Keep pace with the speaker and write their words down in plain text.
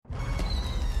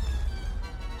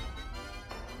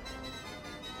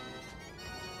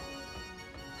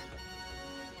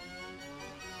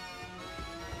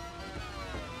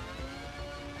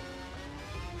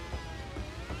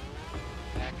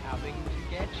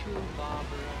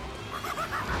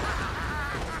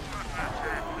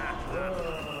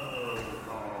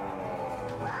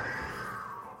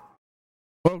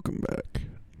Welcome back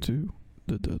to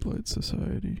the Deadlight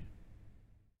Society.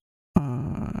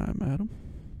 I'm Adam.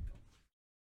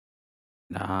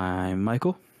 I'm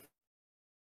Michael.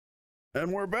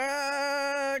 And we're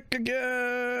back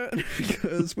again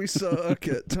because we suck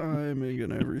at timing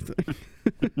and everything.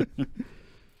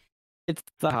 It's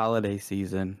the holiday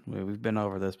season. We've been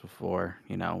over this before.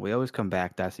 You know, we always come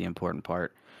back. That's the important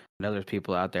part. I know there's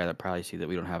people out there that probably see that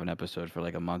we don't have an episode for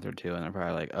like a month or two, and they're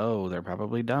probably like, "Oh, they're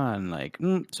probably done." Like,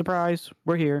 surprise,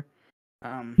 we're here.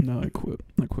 No, I quit.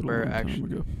 I quit a long time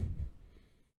ago.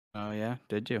 Oh yeah,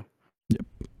 did you? Yep.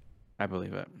 I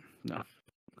believe it. No.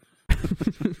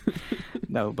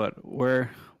 No, but we're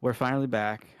finally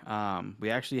back. We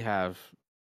actually have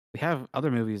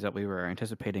other movies that we were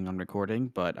anticipating on recording,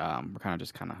 but we're kind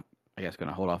of I guess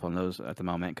gonna hold off on those at the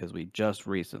moment because we just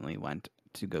recently went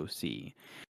to go see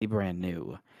a brand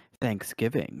new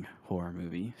Thanksgiving horror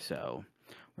movie. So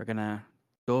we're gonna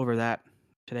go over that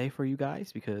today for you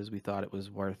guys because we thought it was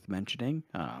worth mentioning.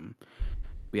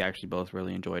 We actually both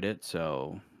really enjoyed it,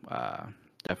 so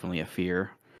definitely a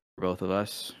fear for both of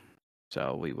us.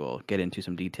 So we will get into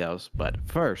some details, but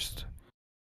first,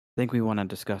 I think we want to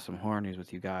discuss some horror news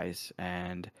with you guys.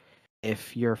 And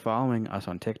if you're following us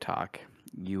on TikTok,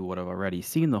 you would have already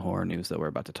seen the horror news that we're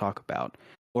about to talk about.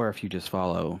 Or if you just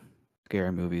follow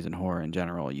scary movies and horror in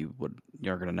general, you're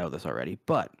going to know this already.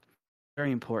 But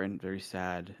very important, very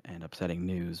sad and upsetting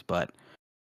news. But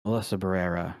Melissa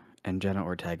Barrera and Jenna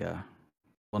Ortega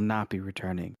will not be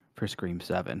returning for Scream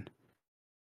 7.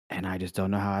 And I just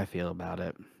don't know how I feel about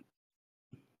it.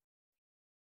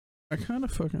 I kind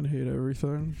of fucking hate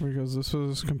everything because this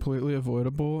was completely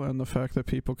avoidable, and the fact that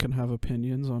people can have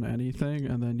opinions on anything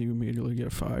and then you immediately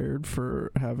get fired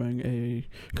for having a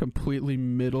completely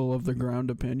middle of the ground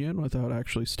opinion without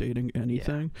actually stating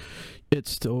anything, it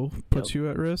still puts you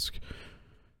at risk.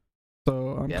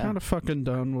 So I'm kind of fucking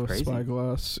done with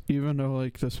Spyglass, even though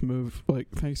like this move, like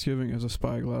Thanksgiving is a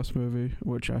Spyglass movie,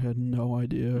 which I had no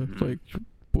idea like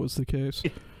was the case.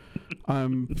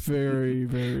 I'm very,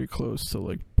 very close to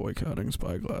like boycotting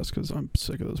Spyglass because I'm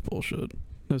sick of this bullshit.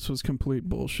 This was complete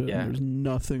bullshit. And there's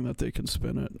nothing that they can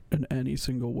spin it in any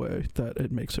single way that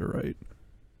it makes it right.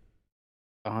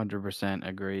 100%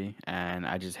 agree, and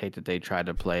I just hate that they tried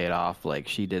to play it off like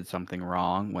she did something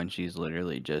wrong when she's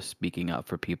literally just speaking up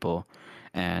for people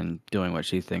and doing what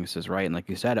she thinks is right. And like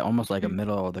you said, almost like a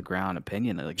middle of the ground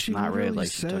opinion. Like she it's not really like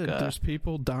said, she took a there's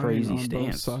people dying crazy on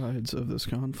stance. both sides of this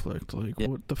conflict. Like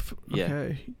what the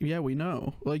okay, yeah, we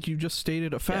know. Like you just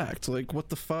stated a fact. Like what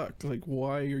the fuck? Like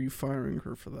why are you firing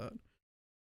her for that?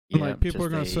 Like people are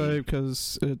gonna say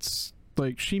because it's.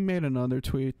 Like, she made another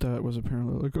tweet that was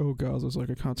apparently like, oh, Gaza's like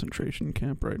a concentration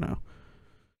camp right now.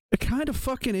 It kind of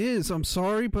fucking is. I'm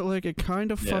sorry, but, like, it kind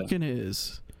of fucking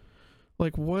is.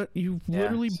 Like, what? You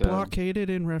literally blockaded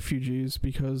in refugees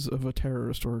because of a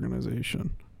terrorist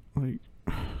organization. Like,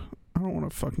 I don't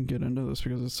want to fucking get into this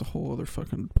because it's a whole other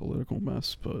fucking political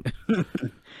mess, but...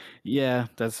 Yeah,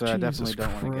 that's I definitely don't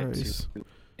Christ. want to get too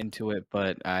into it,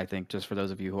 but I think just for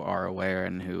those of you who are aware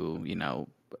and who, you know,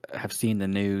 have seen the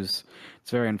news, it's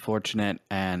very unfortunate.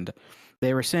 And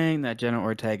they were saying that Jenna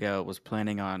Ortega was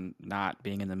planning on not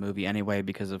being in the movie anyway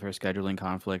because of her scheduling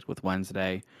conflict with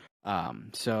Wednesday.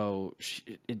 So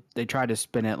they tried to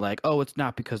spin it like, oh, it's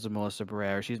not because of Melissa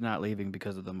Barrera. She's not leaving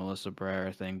because of the Melissa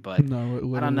Barrera thing. But no, it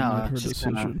literally I don't know. Made her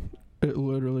decision. It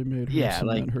literally made her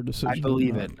cement her decision. I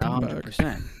believe it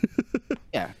 100%.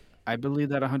 Yeah, I believe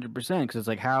that 100% because it's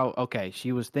like how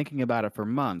she was thinking about it for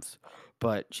months.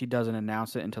 But she doesn't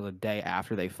announce it until the day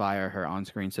after they fire her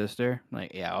on-screen sister.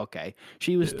 Like,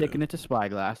 she was sticking it to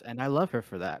Spyglass, and I love her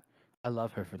for that.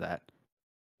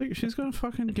 Like, she's gonna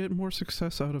fucking get more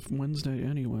success out of Wednesday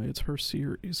anyway. It's her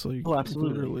series. Like, oh,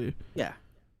 absolutely. Literally. Yeah.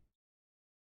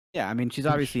 Yeah, I mean, she's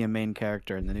obviously a main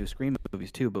character in the new Scream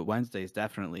movies too, but Wednesday's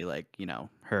definitely like, you know,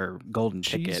 her golden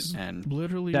ticket and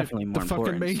literally definitely more the fucking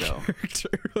important. Main character.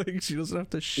 Like, she doesn't have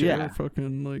to share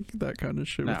fucking like that kind of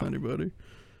shit with anybody.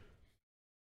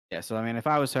 Yeah, so I mean, if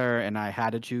I was her and I had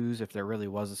to choose, if there really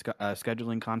was a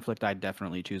scheduling conflict, I'd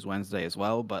definitely choose Wednesday as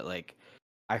well. But like,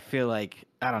 I feel like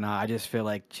I don't know. I just feel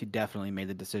like she definitely made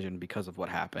the decision because of what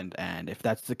happened. And if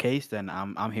that's the case, then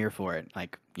I'm here for it.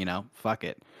 Like, you know, fuck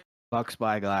it, fuck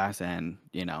Spyglass, and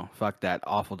you know, fuck that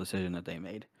awful decision that they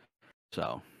made.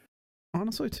 So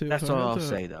honestly, too, that's all I'll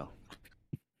say though.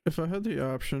 If I had the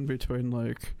option between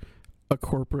like a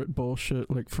corporate bullshit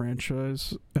like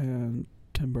franchise and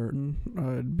Tim Burton,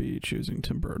 I'd be choosing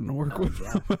Tim Burton to work with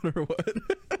no matter what.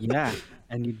 Yeah,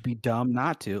 and you'd be dumb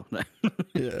not to.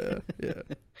 Yeah.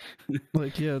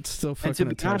 Like, yeah, it's still fucking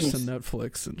be attached to honest-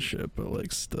 Netflix and shit, but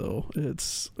like, still,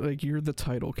 it's like you're the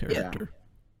title character.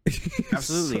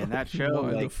 Absolutely, So and that show, why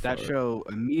the like that fuck? show,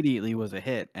 immediately was a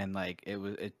hit, and like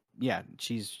yeah,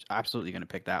 she's absolutely gonna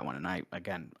pick that one, and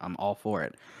I'm all for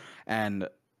it, and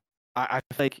I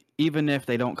feel like even if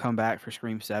they don't come back for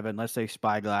Scream 7, let's say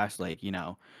Spyglass, like,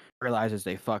 realizes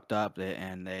they fucked up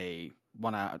and they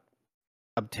want to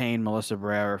obtain Melissa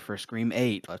Barrera for Scream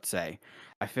 8, let's say,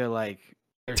 I feel like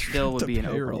there still would To be an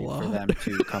pay her a opening for lot. them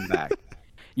to come back.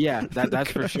 Yeah,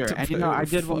 that's for Gonna sure. have to And pay her I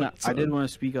did want fuck to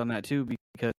speak on that too,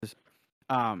 because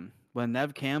when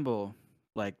Nev Campbell,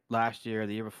 like last year or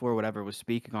the year before, whatever, was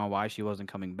speaking on why she wasn't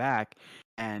coming back,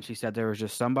 and she said there was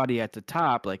just somebody at the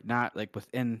top, like not like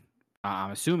within,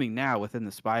 I'm assuming now within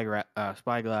the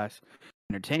Spyglass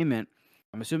Entertainment,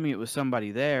 I'm assuming it was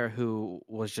somebody there who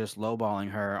was just lowballing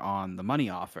her on the money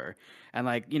offer, and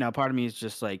like, part of me is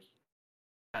just like,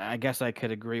 I guess I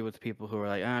could agree with people who are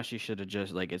like, she should have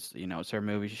just, like, it's her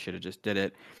movie, she should have just did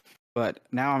it. But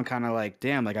now I'm kind of like,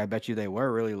 damn, like I bet you they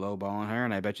were really lowballing her,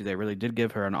 and I bet you they really did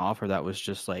give her an offer that was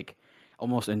just like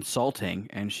almost insulting,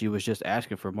 and she was just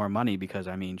asking for more money because,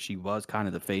 I mean, she was kind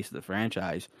of the face of the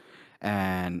franchise,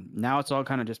 and now it's all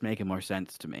kind of just making more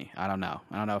sense to me. I don't know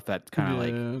if that's kind of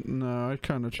like, no, I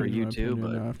kind of for changed you my too,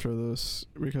 opinion but- after this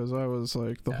because I was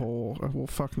like the Yeah. whole, well,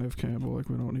 fuck Nev Campbell, like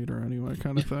we don't need her anyway,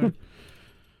 kind of thing.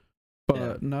 But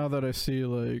Yeah. now that I see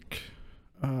like,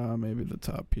 maybe the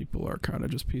top people are kind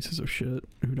of just pieces of shit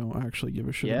who don't actually give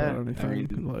a shit Yeah, about I anything.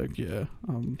 mean, like, yeah,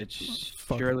 it's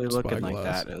fucking surely looking like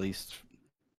Spyglass. that, at least.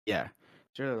 Yeah,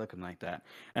 surely looking like that.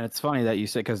 And it's funny that you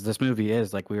say, because this movie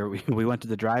is like, we went to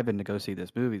the drive-in to go see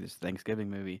this movie, this Thanksgiving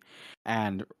movie,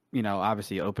 and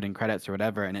obviously opening credits or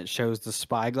whatever, and it shows the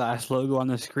Spyglass logo on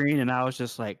the screen, and I was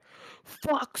just like,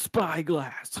 fuck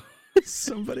Spyglass.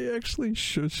 Somebody actually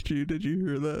shushed you. Did you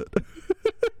hear that?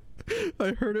 I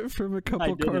heard it from a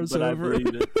couple cars over.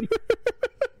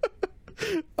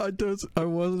 I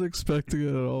wasn't expecting it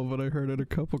at all, but I heard it a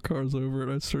couple cars over,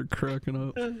 and I started cracking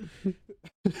up.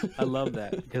 I love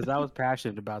that, because I was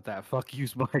passionate about that. Fuck you,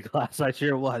 Spyglass. I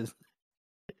sure was.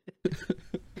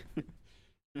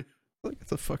 Like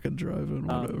it's a fucking drive-in,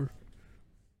 whatever.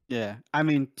 Yeah, I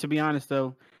mean, to be honest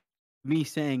though, me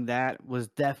saying that was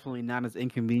definitely not as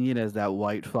inconvenient as that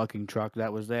white fucking truck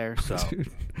that was there. So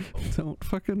Dude, don't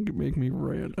fucking make me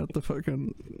rant at the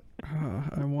fucking.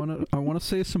 I wanna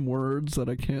say some words that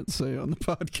I can't say on the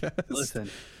podcast. listen,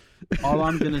 all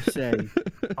I'm gonna say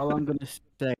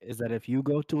is that if you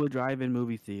go to a drive-in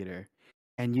movie theater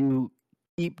and you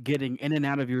keep getting in and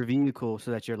out of your vehicle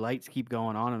so that your lights keep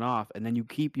going on and off, and then you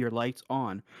keep your lights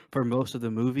on for most of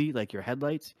the movie, like your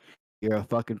headlights, you're a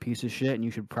fucking piece of shit, and you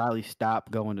should probably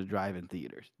stop going to drive-in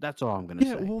theaters. That's all I'm gonna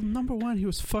Yeah, say. well, number one, he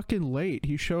was fucking late.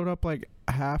 He showed up like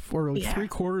half or like Yeah.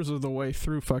 3/4 of the way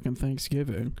through fucking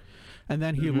Thanksgiving, and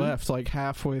then he left like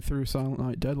halfway through Silent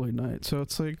Night, Deadly Night. So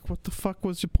it's like, what the fuck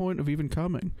was the point of even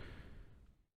coming?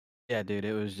 Yeah, dude,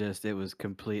 it was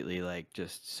completely like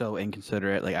just so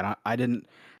inconsiderate. Like I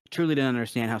truly didn't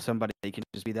understand how somebody can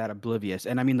just be that oblivious.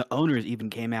 And I mean, the owners even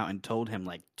came out and told him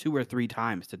like 2 or 3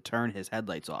 times to turn his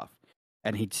headlights off,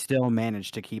 and he'd still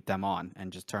managed to keep them on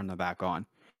and just turn them back on.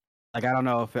 Like, I don't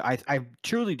know if I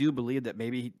truly do believe that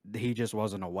maybe he just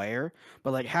wasn't aware,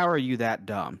 but like, how are you that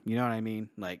dumb? You know what I mean?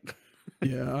 Like,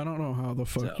 Yeah, I don't know how the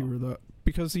fuck you So- were that.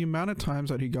 Because the amount of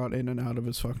times that he got in and out of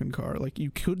his fucking car, like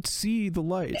you could see the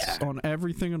lights Yeah. on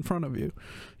everything in front of you.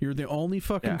 You're the only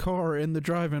fucking Yeah. car in the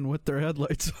drive-in with their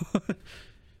headlights on. And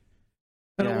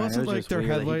Yeah, it man, it wasn't was like just their weird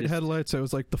that he just- headlights, it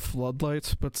was like the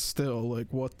floodlights, but still,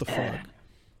 like, what the fuck?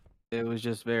 it was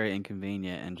just very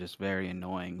inconvenient and just very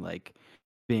annoying. Like,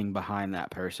 being behind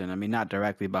that person. I mean, not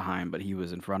directly behind, but he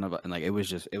was in front of it, and like it was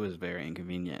very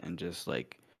inconvenient and just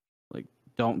like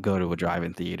don't go to a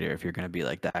drive-in theater if you're gonna be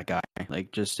like that guy.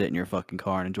 Like, just sit in your fucking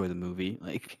car and enjoy the movie.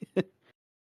 Like,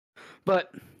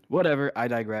 but whatever. I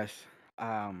digress.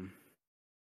 Yeah,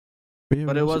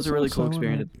 But we it also was a saw really cool Silent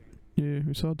experience. Night. Yeah,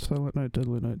 we saw Silent Night,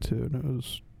 Deadly Night too, and it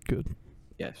was good.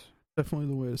 Yes. Definitely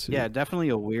the way to see Yeah, it. definitely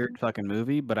a weird fucking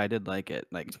movie, but I did like it.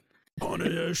 Like,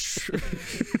 Punish.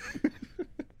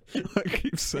 I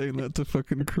keep saying that to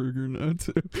fucking Kruger now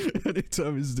too.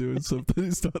 Anytime he's doing something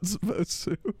he's not supposed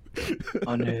to.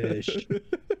 Punish.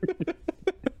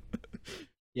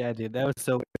 Yeah, dude, that was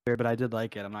so weird, but I did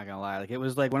like it. I'm not gonna lie. Like, it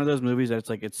was like one of those movies that it's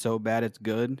like it's so bad it's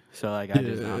good. So like, I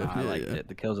don't know, I liked it.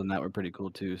 The kills in that were pretty cool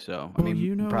too. So I Well, mean,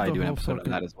 you we'll know probably the do an whole episode on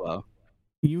fucking- that as well.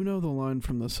 You know the line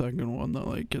from the second one that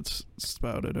like gets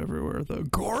spouted everywhere, the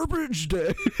garbage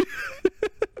day.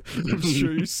 I'm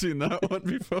sure you've seen that one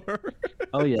before.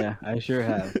 Oh yeah, I sure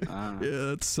have. Yeah,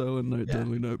 that's Silent Night, yeah.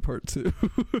 Deadly Night Part 2.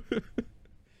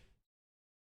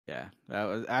 Yeah, that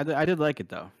was I did like it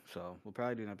though, so we'll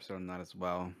probably do an episode on that as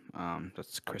well.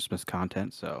 That's Christmas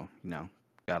content, so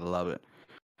gotta love it.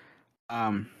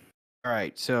 All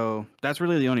right, so that's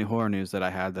really the only horror news that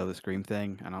I had though. The Scream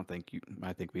thing.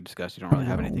 I think we discussed. You don't really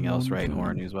have anything else, right?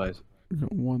 Horror news wise.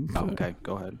 One thing. Oh, okay,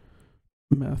 go ahead.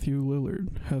 Matthew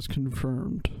Lillard has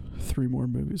confirmed 3 more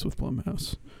movies with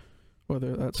Blumhouse.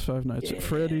 Whether that's Five Nights at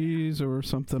Freddy's or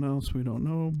something else, we don't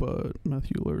know. But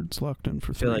Matthew Lillard's locked in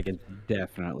for 3. I feel like it's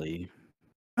definitely.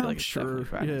 I'm sure.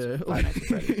 Yeah,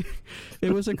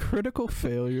 it was a critical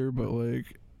failure, but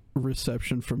like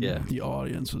reception from the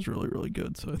audience was really, really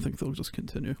good. So I think they'll just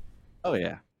continue. Oh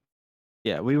yeah,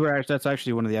 that's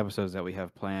actually one of the episodes that we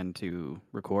have planned to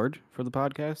record for the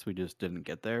podcast. We just didn't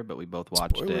get there, but we both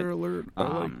watched it. Spoiler alert! I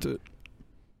liked it.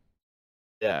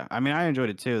 Yeah, I mean, I enjoyed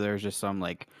it too. There's just some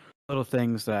like little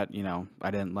things that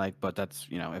I didn't like, but that's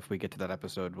if we get to that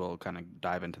episode, we'll kind of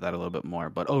dive into that a little bit more.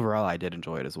 But overall, I did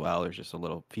enjoy it as well. There's just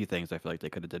a few things I feel like they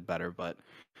could have did better, but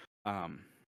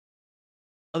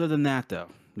other than that, though,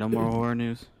 no more horror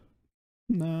news.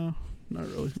 No, not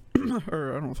really.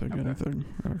 Or I don't think anything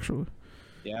actually.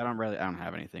 Yeah, I don't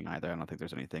have anything either. I don't think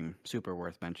there's anything super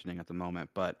worth mentioning at the moment.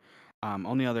 But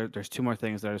there's 2 more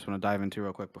things that I just want to dive into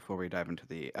real quick before we dive into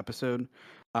the episode.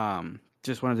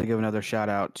 Just wanted to give another shout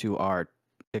out to our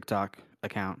TikTok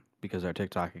account, because our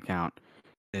TikTok account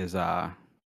is I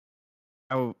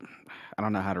don't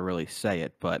know how to really say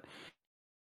it, but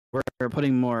we're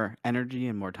putting more energy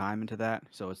and more time into that.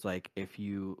 So it's like if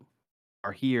you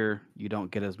are here, you don't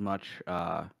get as much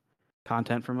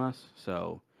content from us.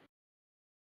 So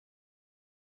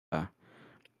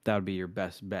that would be your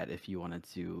best bet if you wanted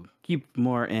to keep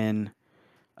more in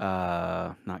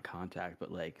not contact,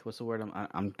 but like what's the word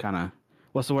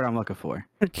what's the word I'm looking for?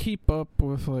 Keep up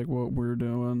with like what we're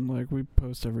doing. Like we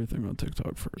post everything on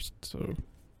TikTok first, so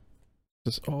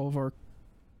just all of our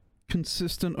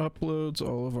consistent uploads,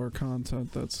 all of our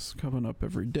content that's coming up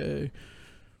every day.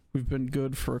 We've been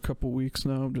good for a couple weeks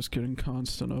now, just getting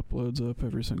constant uploads up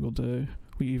every single day.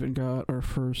 We even got our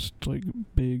first like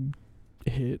big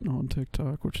hit on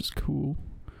TikTok, which is cool.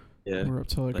 Yeah, we're up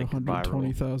to like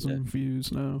 120,000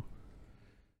 views now.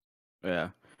 Yeah,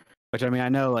 which I mean, I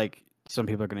know like some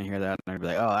people are gonna hear that and they're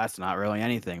gonna be like, "Oh, that's not really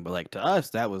anything," but like to us,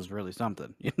 that was really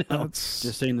something.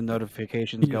 Just seeing the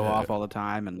notifications go off all the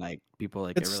time and like people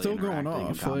like it's really still going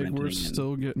off. Like we're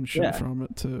still getting shit from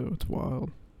it too. It's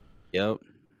wild. Yep.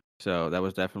 So that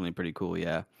was definitely pretty cool.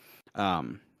 Yeah.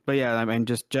 But yeah, I mean,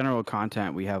 just general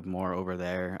content. We have more over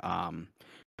there.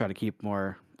 Try to keep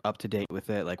more up to date with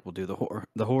it. Like we'll do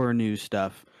the horror news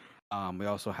stuff. We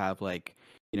also have like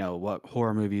what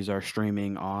horror movies are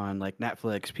streaming on like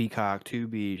Netflix, Peacock,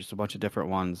 Tubi, just a bunch of different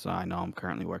ones. I know I'm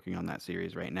currently working on that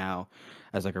series right now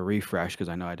as like a refresh, because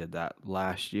I know I did that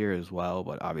last year as well,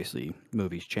 but obviously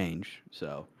movies change,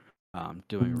 so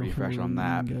doing a refresh on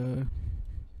that.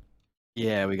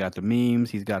 Yeah, we got the memes.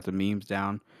 He's got the memes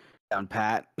down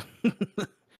pat.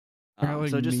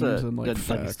 So just like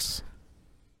facts.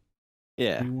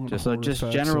 Yeah,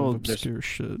 just general obscure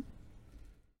shit.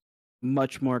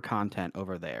 Much more content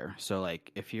over there. So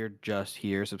like if you're just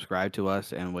here subscribed to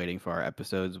us and waiting for our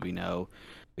episodes, we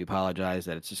apologize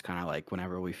that it's just kind of like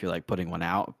whenever we feel like putting one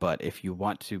out. But if you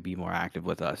want to be more active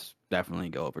with us, definitely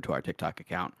go over to our TikTok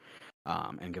account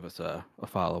and give us a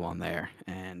follow on there,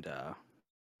 and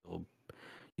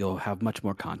you'll have much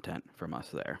more content from us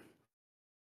there.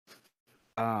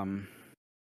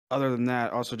 Other than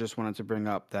that, also just wanted to bring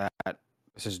up that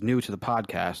this is new to the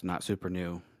podcast, not super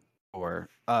new for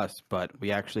us, but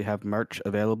we actually have merch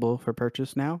available for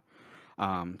purchase now.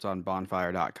 It's on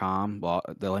bonfire.com. Well,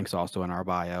 the link's also in our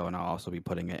bio, and I'll also be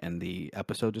putting it in the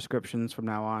episode descriptions from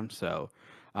now on. So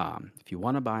if you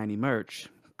want to buy any merch,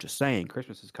 just saying,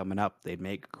 Christmas is coming up. They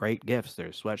make great gifts.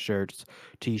 There's sweatshirts,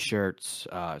 t-shirts,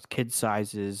 kid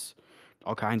sizes,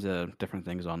 all kinds of different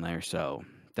things on there. So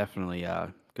definitely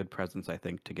good presents, I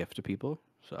think, to gift to people.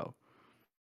 So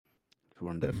if you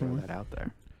wanted to throw that out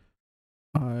there.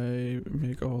 I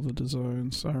make all the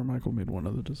designs. Michael made one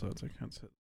of the designs. I can't say.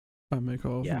 I make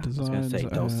all the designs. I was gonna say,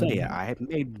 don't say it. I have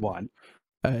made one.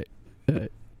 I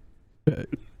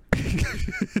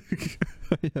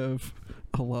have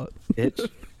a lot.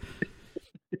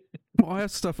 Well, I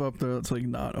have stuff up there that's like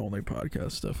not only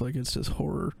podcast stuff. Like it's just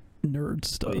horror nerd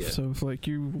stuff. Oh, yeah. So if like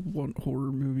you want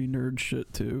horror movie nerd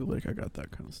shit too, like I got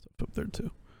that kind of stuff up there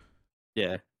too.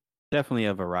 Yeah. definitely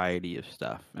a variety of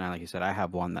stuff. And like you said, I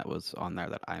have one that was on there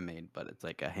that I made, but it's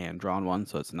like a hand drawn one,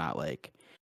 so it's not like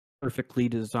perfectly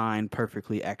designed,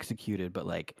 perfectly executed, but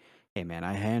like, hey man,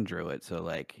 I hand drew it, so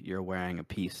like you're wearing a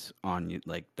piece on you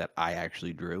like that I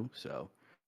actually drew.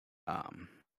 Um,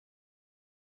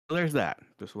 so there's that.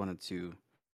 Just wanted to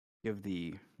give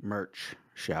the merch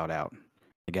shout out.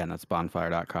 Again, that's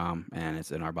bonfire.com and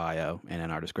it's in our bio and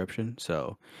in our description.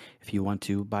 So if you want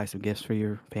to buy some gifts for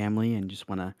your family and just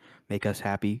want to make us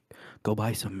happy, go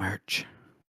buy some merch.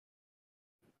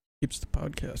 Keeps the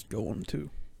podcast going too.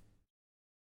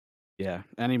 Yeah,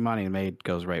 any money made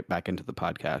goes right back into the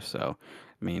podcast. So,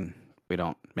 I mean, we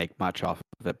don't make much off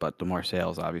of it, but the more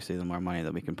sales, obviously, the more money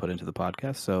that we can put into the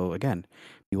podcast. So, again,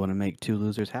 if you want to make two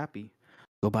losers happy,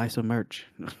 go buy some merch.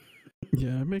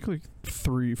 Yeah, I make like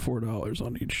 $3-4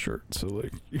 on each shirt, so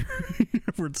like,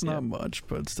 it's not much,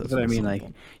 but it's That's what I mean. something.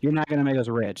 Like, you're not gonna make us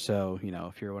rich, so you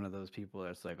know, if you're one of those people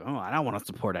that's like, oh, I don't want to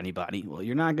support anybody. Well,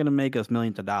 you're not gonna make us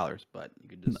millions of dollars, but you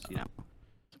could just,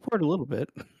 support a little bit.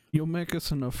 You'll make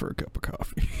us enough for a cup of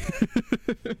coffee.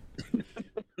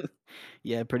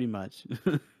 Yeah, pretty much.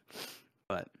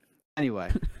 But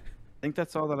anyway, I think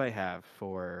that's all that I have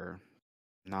for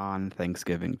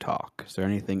non-Thanksgiving talk. Is there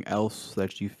anything else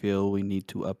that you feel we need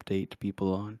to update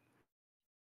people on?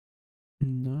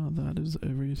 No, that is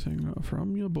everything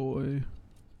from your boy.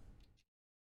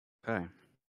 Okay.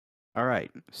 All right.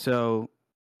 So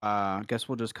I guess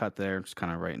we'll just cut there, just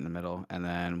kind of right in the middle. And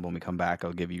then when we come back,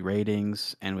 I'll give you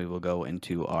ratings and we will go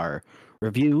into our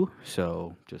review.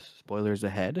 So just spoilers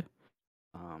ahead.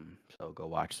 So go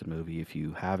watch the movie if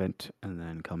you haven't, and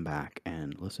then come back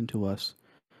and listen to us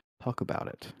talk about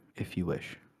it if you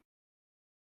wish.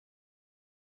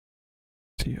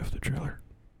 See you after the trailer.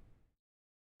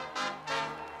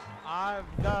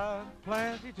 I've got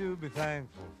plenty to be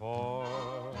thankful for.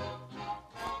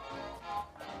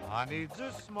 My needs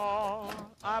are small,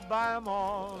 I buy 'em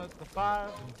all at the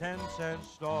 5 and 10 cent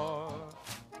store.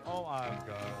 Oh, I've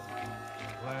got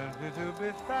plenty to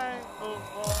be thankful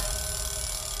for.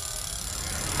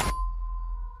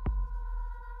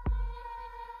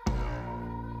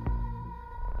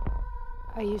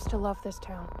 I used to love this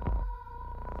town.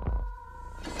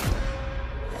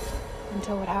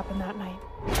 Until what happened that night.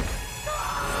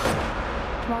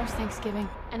 Tomorrow's Thanksgiving,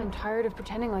 and I'm tired of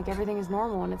pretending like everything is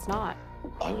normal when it's not.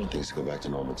 I want things to go back to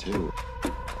normal, too.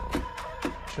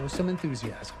 Show some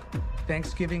enthusiasm.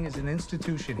 Thanksgiving is an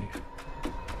institution here.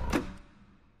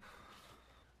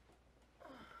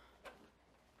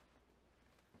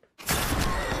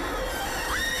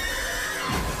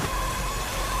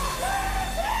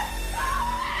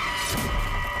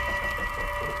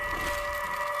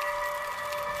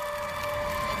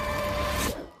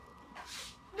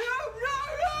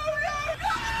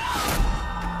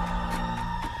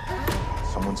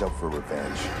 Someone's out for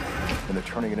revenge, and they're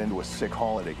turning it into a sick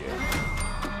holiday game.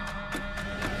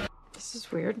 This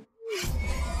is weird.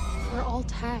 We're all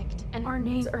tagged, and our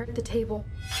names are at the table.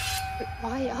 But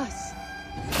why us?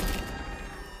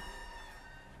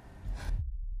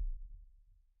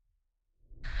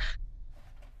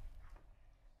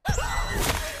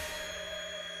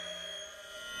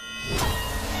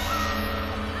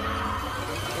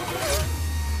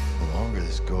 The longer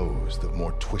this goes, the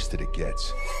more twisted it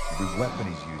gets. Every weapon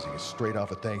he's using is straight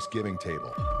off a Thanksgiving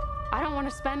table. I don't want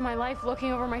to spend my life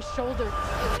looking over my shoulder.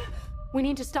 We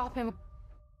need to stop him.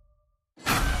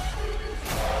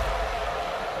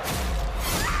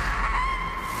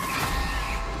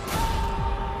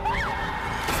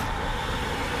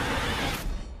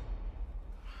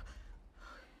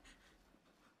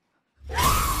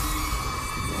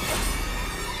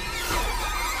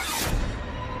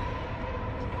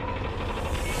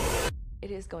 It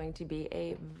is going to be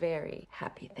a very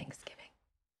happy Thanksgiving.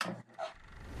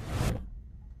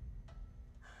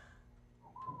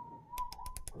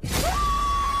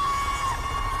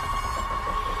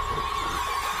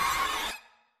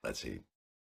 Let's see.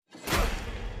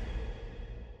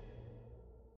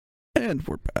 And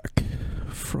we're back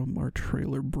from our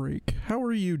trailer break. How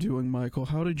are you doing, Michael?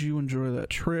 How did you enjoy that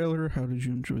trailer? How did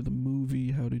you enjoy the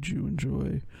movie? How did you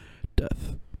enjoy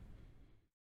Death?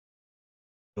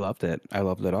 Loved it. I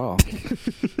loved it all.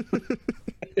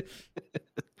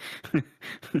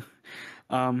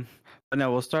 But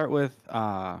no, we'll start with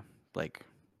like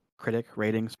critic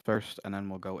ratings first, and then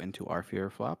we'll go into our fear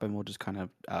flop, and we'll just kind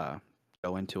of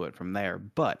go into it from there.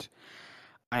 But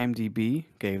IMDb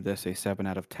gave this a 7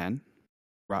 out of 10.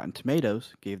 Rotten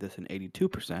Tomatoes gave this an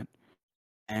 82%,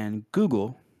 and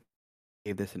Google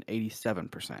gave this an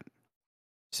 87%.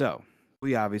 So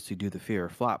we obviously do the fear or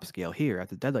flop scale here at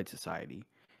the Deadlight Society,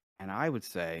 and I would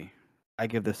say I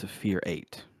give this a fear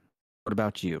 8. What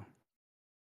about you?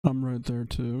 I'm right there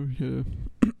too.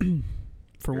 Yeah.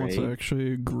 For once, I Great.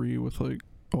 actually agree with like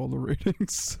all the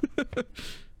ratings.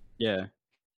 Yeah.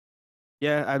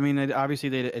 Yeah, I mean, obviously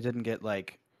it didn't get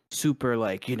like super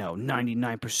like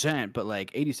 99%, but like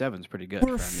 87 is pretty good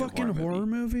For a for a new fucking horror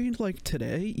movie like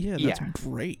today, yeah, that's Yeah.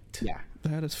 great. Yeah,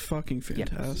 That is fucking Yes.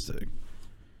 fantastic.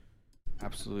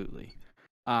 absolutely.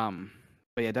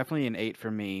 But yeah, definitely an 8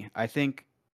 for me. I think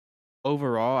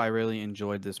overall I really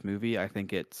enjoyed this movie. I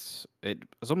think it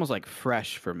was almost like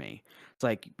fresh for me. It's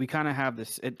like we kind of have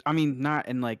this I mean, not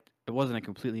in like it wasn't a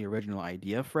completely original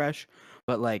idea fresh,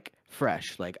 but like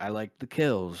fresh. Like I liked the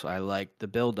kills, I liked the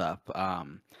build up.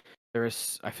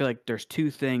 I feel like there's two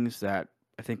things that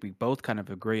I think we both kind of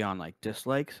agree on, like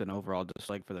dislikes and overall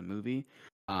dislike for the movie.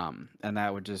 And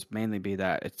that would just mainly be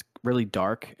that it's really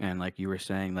dark, and like you were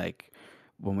saying, like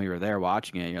when we were there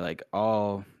watching it, you're like,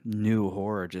 all new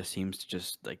horror just seems to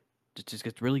just like it just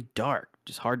gets really dark,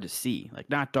 just hard to see. Like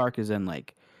not dark as in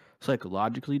like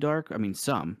psychologically dark. I mean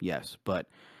some, yes, but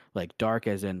like dark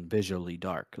as in visually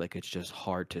dark. Like it's just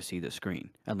hard to see the screen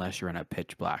unless you're in a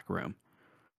pitch black room.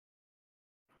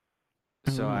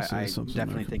 I'm So gonna say I something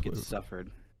definitely I think completely- it's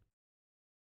suffered.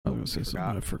 I was gonna say You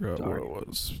something. I forgot what Sorry. it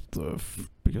was.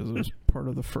 Because it was part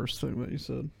of the first thing that you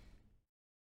said.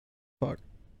 Fuck.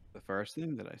 The first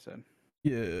thing that I said.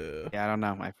 Yeah. Yeah, I don't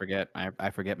know. I forget. I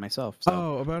forget myself. So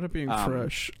Oh, about it being um,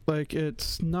 fresh. Like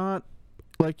it's not,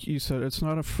 like you said, it's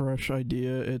not a fresh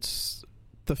idea. It's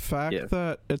the fact Yeah.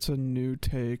 that it's a new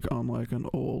take on like an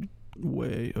old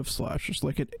way of slashers.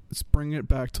 Like it's bringing it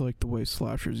back to like the way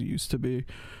slashers used to be,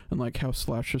 and like how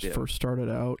slashers Yeah. first started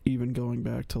out, even going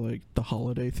back to like the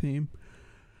holiday theme.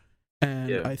 And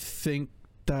Yeah. I think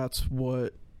that's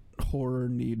what horror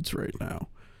needs right now.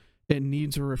 It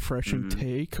needs a refreshing Mhm.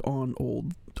 take on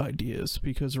old ideas,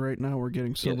 because right now we're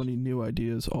getting so Yes. many new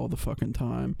ideas all the fucking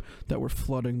time that we're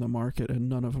flooding the market, and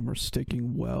none of them are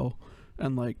sticking well,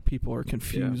 and like people are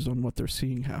confused on what they're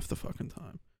seeing half the fucking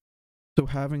time. So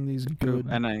having these True. good,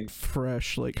 And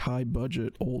fresh, like high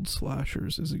budget old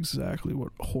slashers is exactly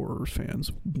what horror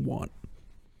fans want.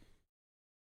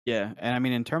 yeah, and I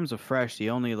mean in terms of fresh, the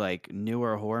only like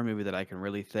newer horror movie that I can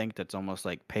really think that's almost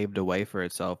like paved a way for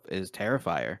itself is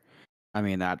Terrifier. I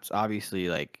mean that's obviously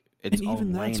like its And own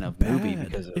even that's lane of bad. movie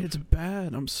because of It's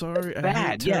bad. I'm sorry. It's I hate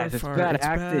bad. Yes, it's Terrifier. bad It's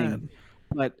acting. bad.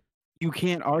 But you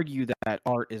can't argue that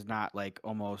art is not like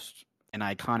almost an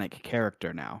iconic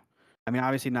character now. I mean,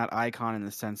 obviously not icon in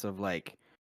the sense of like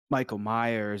Michael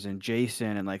Myers and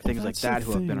Jason and like Well, things like that's the that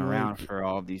who have been thing, around like- for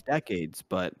all of these decades,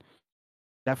 but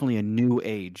definitely a new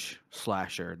age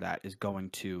slasher that is going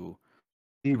to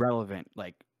be relevant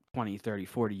like 20, 30,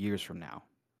 40 years from now.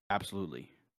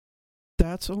 Absolutely.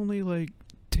 That's only like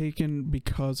taken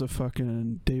because of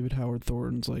fucking David Howard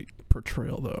Thornton's like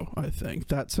portrayal, though. I think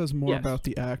that says more Yes. about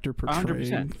the actor portraying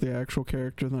 100%. the actual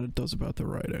character than it does about the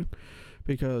writing,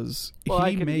 because Well,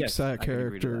 I he can- makes yes, I that can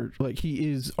agree to character like he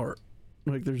is art.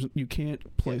 Like you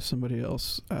can't play Yeah. somebody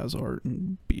else as art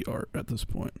and be art at this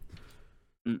point.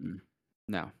 Mm-mm.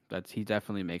 No, he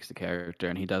definitely makes the character,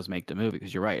 and he does make the movie.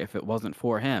 Because you're right, if it wasn't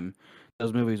for him,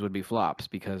 those movies would be flops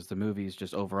because the movies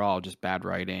just overall just bad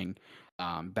writing,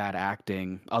 bad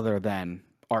acting. Other than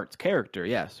Art's character,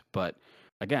 yes, but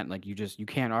again, like you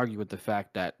can't argue with the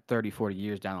fact that 30, 40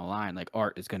 years down the line, like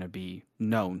Art is going to be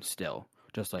known still,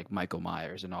 just like Michael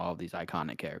Myers and all of these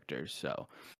iconic characters. So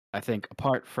I think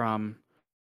apart from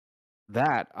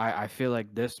that, I feel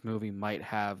like this movie might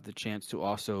have the chance to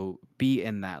also be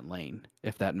in that lane,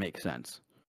 if that makes sense.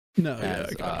 No, yeah, As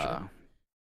I gotcha.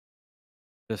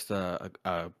 just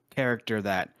a character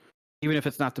that, even if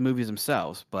it's not the movies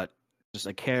themselves, but just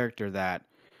a character that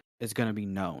is going to be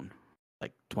known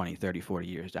like 20, 30, 40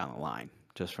 years down the line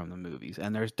just from the movies.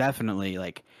 And there's definitely,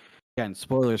 like, again,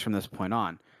 spoilers from this point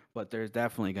on, but there's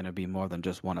definitely going to be more than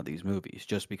just one of these movies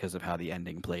just because of how the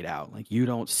ending played out. Like, you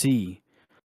don't see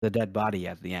the dead body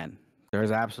at the end. There's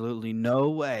absolutely no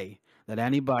way that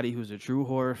anybody who's a true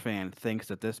horror fan thinks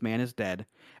that this man is dead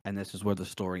and this is where the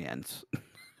story ends.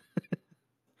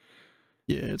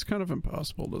 Yeah, it's kind of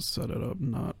impossible to set it up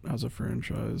not as a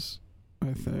franchise,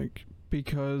 I think,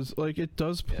 because like it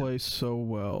does play so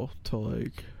well to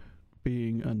like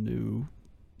being a new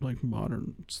like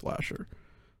modern slasher,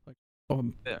 like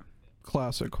Yeah.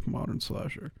 classic modern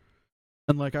slasher.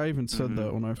 And like I even said Mhm.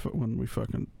 that when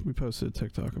we posted a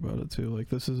TikTok about it too. Like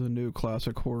this is a new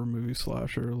classic horror movie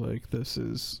slasher. Like this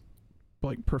is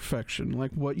like perfection.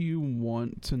 Like what you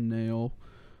want to nail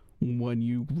when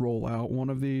you roll out one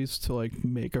of these to like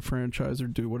make a franchise or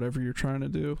do whatever you're trying to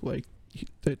do. Like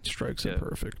it strikes it Yeah.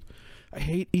 perfect. I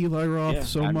hate Eli Roth Yeah,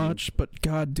 so I mean- much, but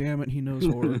god damn it, he knows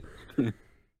horror.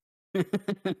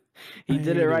 He I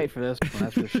did it hate right it. for this one,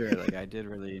 that's for sure. Like I did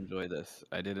really enjoy this.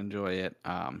 I did enjoy it.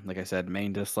 Like I said,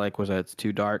 main dislike was that it's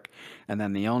too dark, and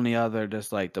then the only other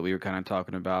dislike that we were kind of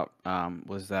talking about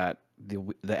was that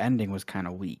the ending was kind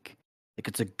of weak. Like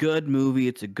it's a good movie,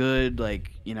 it's a good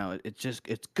like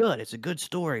it's good. It's a good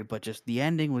story, but just the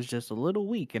ending was just a little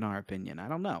weak in our opinion. I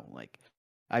don't know. Like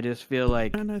I just feel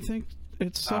like And I think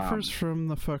it suffers um, from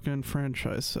the fucking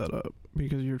franchise setup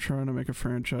because you're trying to make a well,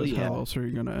 franchise. How yeah, else are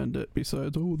you gonna end it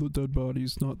besides the dead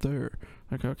body's not there?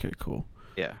 Like okay, cool.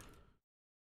 yeah.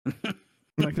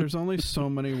 Like there's only so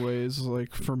many ways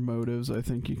like for motives I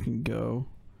think you can go.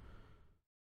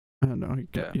 And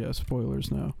Yeah. yeah,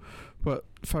 spoilers now. But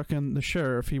fucking the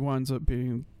sheriff, he winds up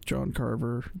being John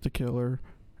Carver, the killer.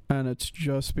 And it's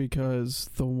just because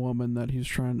the woman that he's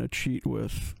trying to cheat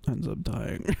with ends up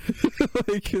dying.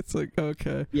 Like, it's like,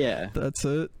 okay, Yeah. that's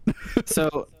it.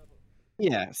 So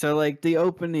yeah, so like the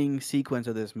opening sequence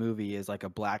of this movie is like a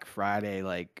Black Friday,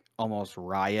 like almost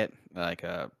riot, like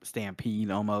a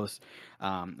stampede almost.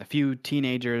 A few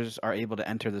teenagers are able to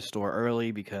enter the store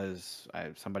early because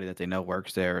somebody that they know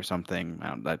works there or something.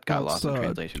 That got That's lost in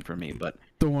translation for me, but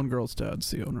the one girl's dad's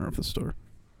the owner of the store.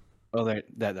 oh,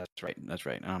 that's right. That's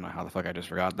right. I don't know how the fuck I just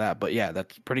forgot that, but yeah,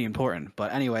 that's pretty important.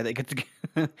 But anyway, they get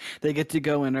to they get to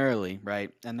go in early, right?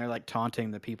 And they're like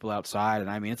taunting the people outside, and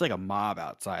I mean, it's like a mob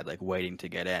outside, like waiting to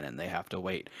get in, and they have to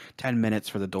wait 10 minutes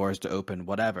for the doors to open,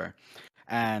 whatever.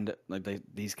 And like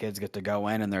these kids get to go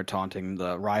in, and they're taunting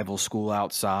the rival school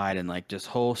outside, and like this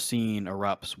whole scene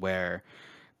erupts where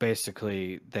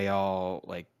basically they all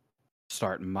like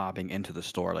start mobbing into the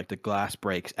store, like the glass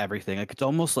breaks, everything. Like it's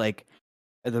almost like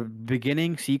the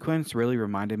beginning sequence really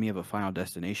reminded me of a Final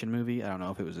Destination movie. I don't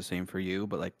know if it was the same for you,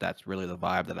 but like that's really the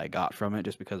vibe that I got from it,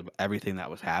 just because of everything that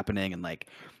was happening and like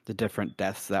the different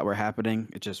deaths that were happening.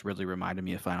 It just really reminded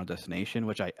me of Final Destination,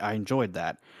 which I enjoyed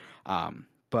that.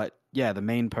 But yeah, the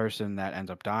main person that ends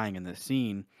up dying in this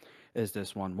scene is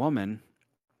this one woman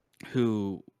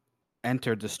who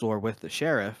entered the store with the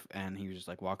sheriff, and he was just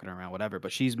like walking around, whatever.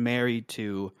 But she's married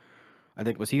to, I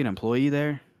think, was he an employee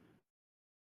there?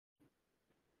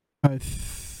 I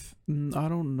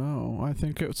don't know. I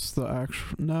think it's the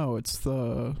actual. No, it's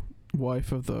the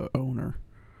wife of the owner.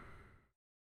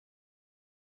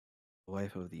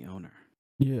 Wife of the owner.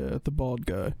 Yeah, the bald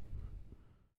guy.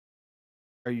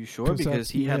 Are you sure? Because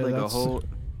he had like a whole.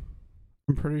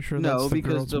 I'm pretty sure that's No, the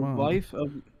because girl's the mom. wife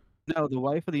of the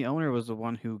wife of the owner was the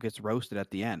one who gets roasted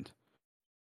at the end.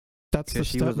 That's the Because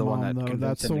she was the one stepmom, that though.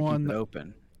 convinced That's him the to one. keep it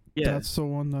open. Yeah. That's the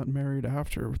one that married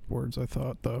afterwards. I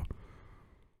thought, though.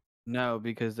 No,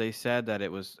 because they said that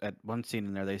it was at one scene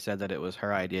in there. They said that it was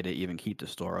her idea to even keep the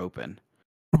store open.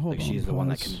 Hold Like on, she's the one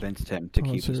that pause. convinced him to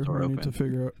keep Pause the here. store We open. need to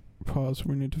figure out. Pause.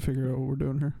 We need to figure out what we're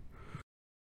doing here.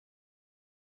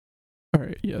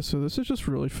 Alright, yeah, so this is just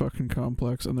really fucking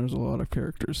complex, and there's a lot of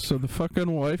characters. So the fucking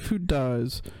wife who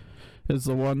dies is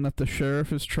the one that the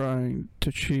sheriff is trying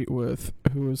to cheat with,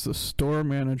 who is the store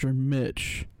manager,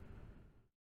 Mitch.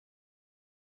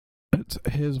 It's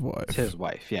his wife. It's his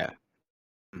wife, yeah.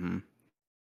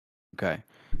 Okay.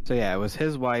 So yeah, it was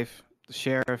his wife. The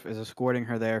sheriff is escorting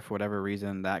her there for whatever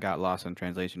reason. That got lost in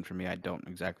translation for me. I don't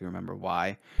exactly remember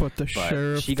why. But the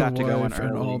sheriff, she got the to go in wife,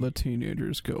 and all early. the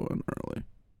teenagers go in early.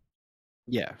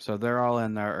 Yeah, so they're all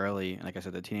in there early. Like I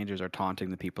said, the teenagers are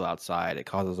taunting the people outside. It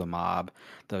causes a mob.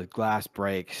 The glass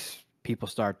breaks. People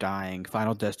start dying.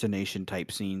 Final Destination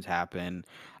type scenes happen.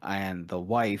 And the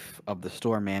wife of the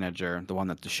store manager, the one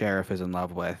that the sheriff is in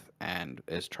love with and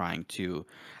is trying to,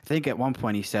 I think at one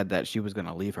point he said that she was going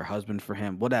to leave her husband for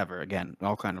him. Whatever. Again,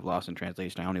 all kind of lost in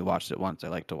translation. I only watched it once. I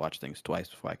like to watch things twice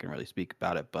before I can really speak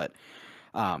about it. But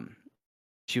um,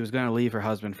 she was going to leave her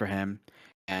husband for him,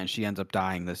 and she ends up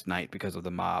dying this night because of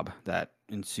the mob that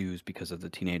ensues because of the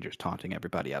teenagers taunting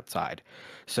everybody outside.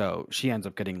 So she ends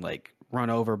up getting like run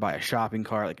over by a shopping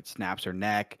cart, like it snaps her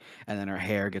neck, and then her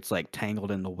hair gets like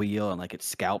tangled in the wheel and like it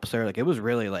scalps her. Like it was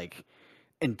really like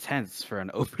intense for an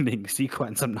opening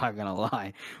sequence, I'm not gonna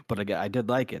lie. But again, I did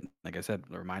like it. Like I said,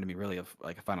 it reminded me really of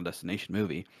like a Final Destination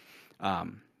movie.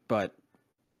 But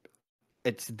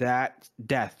it's that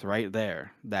death right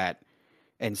there that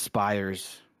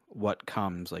inspires what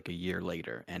comes like a year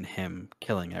later and him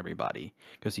killing everybody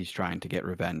because he's trying to get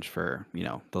revenge for,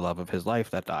 the love of his life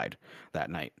that died that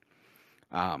night.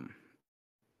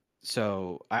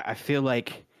 So I feel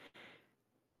like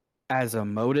as a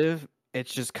motive,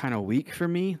 it's just kind of weak for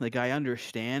me. Like I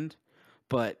understand,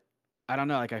 but I don't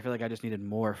know. Like I feel like I just needed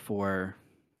more for.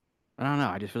 I don't know.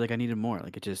 I just feel like I needed more.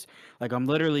 Like it just like I'm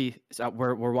literally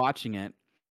we're watching it,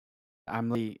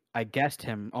 I guessed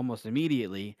him almost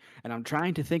immediately, and I'm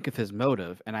trying to think of his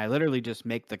motive, and I literally just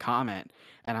make the comment,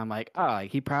 and I'm like, oh,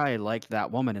 like, he probably liked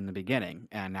that woman in the beginning,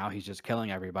 and now he's just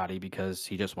killing everybody because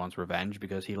he just wants revenge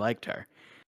because he liked her.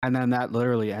 And then that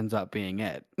literally ends up being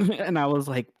it. And I was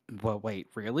like, well, wait,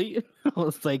 really? I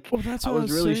was like, Well, that's I what I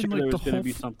was was really saying, sure like, there the was going to whole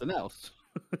be something else.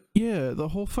 Yeah, the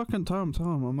whole fucking time,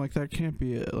 I'm like, that can't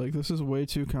be it. Like, this is way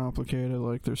too complicated.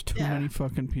 Like, there's too many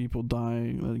fucking people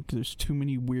dying. Like, there's too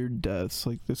many weird deaths.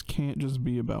 Like, this can't just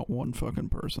be about one fucking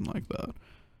person like that.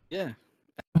 Yeah.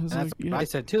 I was And like, that's what I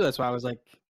said too. That's why I was like,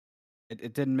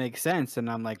 it didn't make sense. And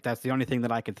I'm like, that's the only thing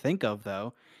that I could think of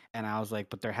though. And I was like,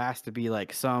 but there has to be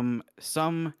like some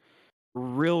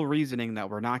real reasoning that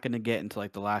we're not going to get into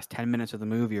like the last 10 minutes of the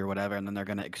movie or whatever, and then they're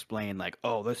going to explain like,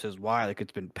 oh, this is why, like,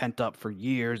 it's been pent up for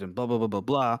years and blah blah blah blah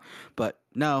blah. But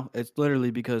no, it's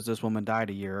literally because this woman died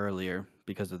a year earlier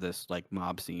because of this like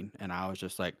mob scene. And I was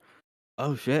just like,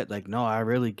 oh shit, like, no, I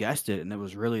really guessed it, and it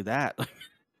was really that.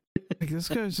 Like, this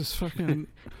guy's just fucking...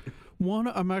 One,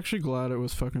 I'm actually glad it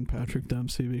was fucking Patrick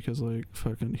Dempsey, because, like,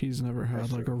 fucking, he's never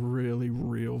had, like, a really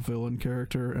real villain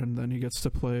character, and then he gets to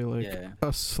play, like,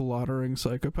 a slaughtering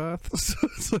psychopath. So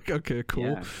it's like, okay, cool.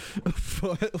 Yeah.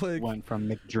 But, like... Went from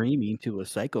McDreamy to a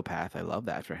psychopath. I love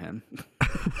that for him.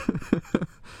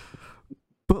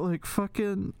 But, like,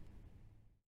 fucking...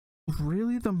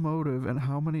 Really, the motive and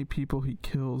how many people he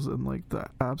kills, and, like, the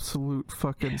absolute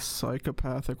fucking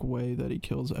psychopathic way that he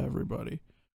kills everybody.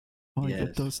 Like,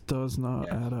 it does not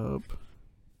add up.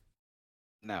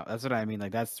 No, that's what I mean.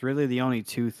 Like, that's really the only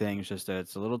two things, just that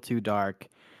it's a little too dark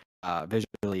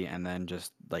visually, and then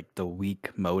just, like, the weak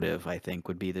motive, I think,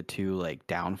 would be the two, like,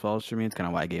 downfalls for me. It's kind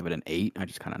of why I gave it an 8. I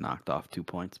just kind of knocked off 2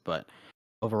 points. But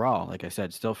overall, like I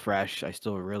said, still fresh. I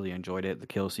still really enjoyed it. The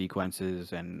kill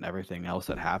sequences and everything else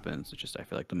that happens. It's just, I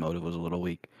feel like the motive was a little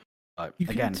weak. But,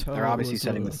 again, they're obviously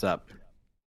setting this up.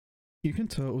 You can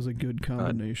tell it was a good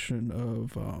combination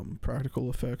of practical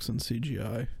effects and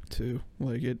CGI too.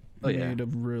 Like, it made a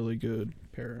really good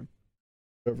pairing,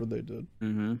 whatever they did.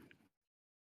 Mm-hmm.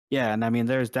 Yeah, and I mean,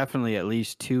 there's definitely at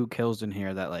least 2 kills in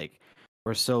here that, like,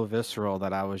 were so visceral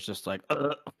that I was just like,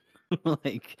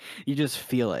 like, you just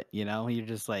feel it, you know? You're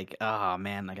just like, oh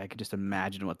man, like, I could just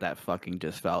imagine what that fucking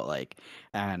just felt like.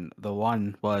 And the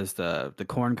one was the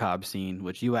corn cob scene,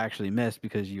 which you actually missed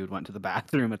because you had went to the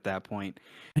bathroom at that point,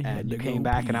 and you came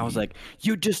back, and I was like,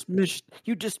 you just missed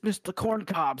the corn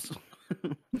cobs.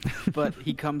 But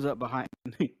he comes up behind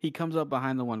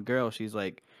the one girl. She's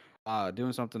like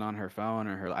doing something on her phone,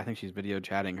 or I think she's video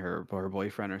chatting her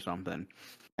boyfriend or something,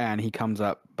 and he comes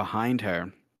up behind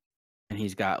her. And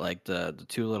he's got, like, the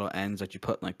 2 little ends that you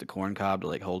put in, like, the corn cob to,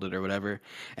 like, hold it or whatever.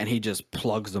 And he just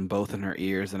plugs them both in her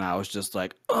ears. And I was just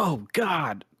like, oh,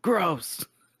 God, gross.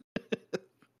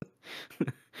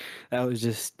 That was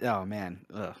just, oh, man.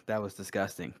 Ugh, that was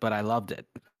disgusting. But I loved it.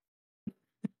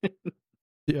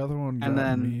 The other one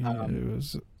got me. It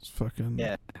was fucking...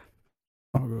 Yeah.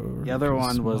 I'll go over. The other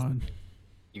one was...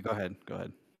 You go ahead.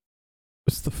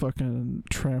 It's the fucking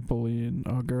trampoline.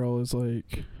 A girl is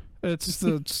like... It's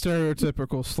the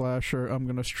stereotypical slasher, I'm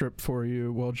gonna strip for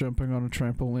you while jumping on a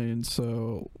trampoline,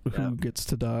 so who gets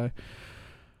to die?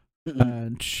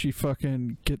 And she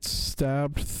fucking gets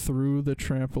stabbed through the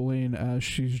trampoline as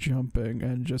she's jumping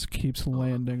and just keeps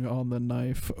landing on the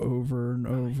knife over and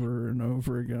over and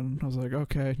over again. I was like,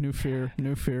 okay, new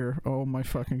fear. Oh my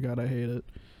fucking God, I hate it.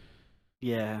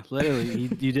 Yeah,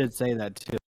 literally, you did say that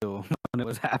too. When it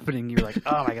was happening, you were like,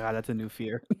 oh my God, that's a new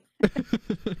fear.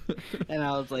 And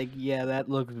I was like, yeah, that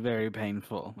looks very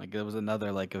painful. Like, it was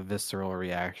another, like, a visceral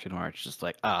reaction where it's just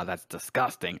like, oh, that's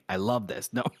disgusting. I love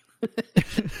this. No.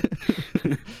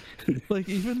 Like,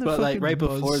 even the fucking right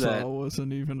before that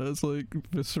wasn't even as, like,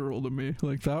 visceral to me.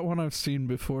 Like, that one I've seen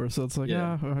before, so it's like,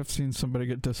 yeah I've seen somebody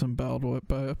get disemboweled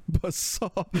by a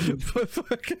buzzsaw. But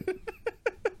fucking...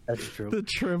 That's true. The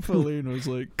trampoline was,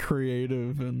 like,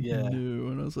 creative and new,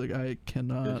 and I was like, I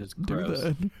cannot do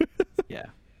that. Yeah,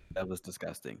 that was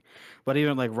disgusting. But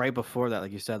even, like, right before that,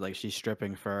 like you said, like, she's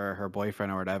stripping for her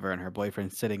boyfriend or whatever, and her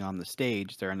boyfriend's sitting on the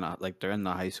stage. They're in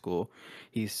the high school.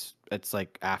 It's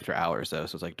like after hours though,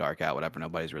 so it's like dark out, whatever.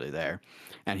 Nobody's really there,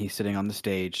 and he's sitting on the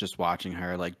stage just watching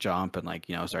her, like, jump and, like,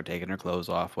 you know, start taking her clothes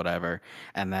off, whatever.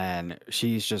 And then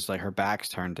she's just like, her back's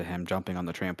turned to him, jumping on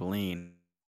the trampoline,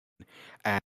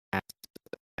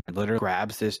 and literally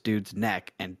grabs this dude's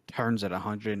neck and turns it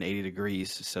 180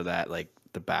 degrees so that, like,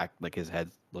 the back, like, his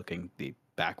head's looking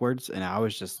backwards. And I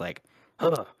was just like,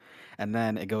 ugh. And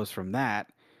then it goes from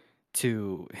that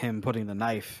to him putting the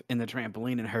knife in the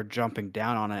trampoline and her jumping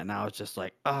down on it, and I was just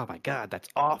like, oh my God, that's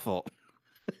awful.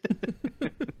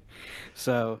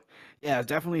 So, yeah,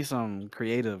 definitely some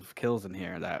creative kills in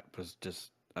here that was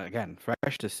just, again,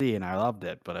 fresh to see, and I loved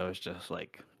it, but it was just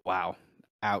like, wow,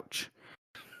 ouch.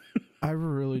 I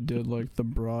really did like the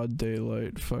broad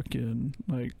daylight fucking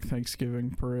like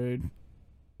Thanksgiving parade,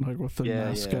 like with the Yeah, yeah.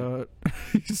 mascot.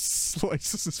 He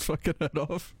slices his fucking head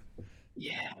off.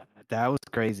 Yeah, that was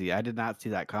crazy. I did not see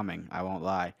that coming. I won't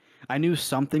lie. I knew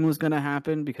something was gonna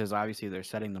happen because obviously they're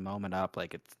setting the moment up.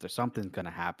 Like there's something's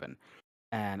gonna happen,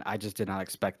 and I just did not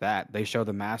expect that. They show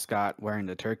the mascot wearing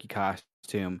the turkey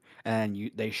costume,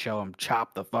 and they show him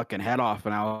chop the fucking head off,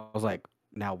 and I was like,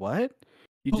 now what?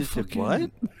 You just did what?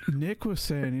 fucking Nick was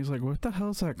saying, he's like, what the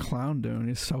hell's that clown doing?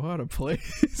 He's so out of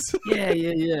place.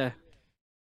 Yeah.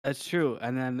 That's true.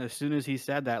 And then as soon as he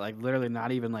said that, like literally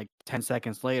not even like 10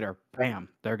 seconds later, bam,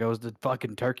 there goes the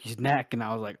fucking turkey's neck. And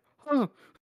I was like, huh.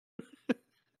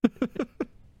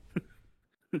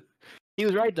 He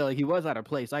was right though. Like, he was out of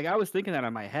place. Like I was thinking that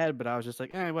in my head, but I was just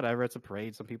like, whatever. It's a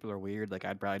parade. Some people are weird. Like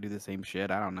I'd probably do the same shit.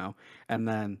 I don't know. And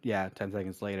then yeah, 10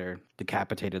 seconds later,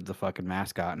 decapitated the fucking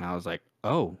mascot, and I was like,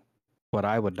 oh, but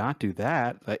I would not do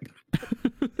that. Like,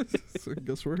 So I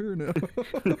guess we're here now.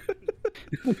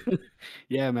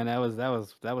 yeah, man, that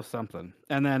was something.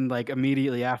 And then like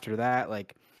immediately after that,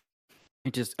 like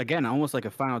it just again almost like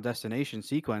a Final Destination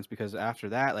sequence, because after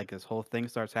that, like this whole thing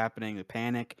starts happening, the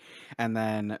panic, and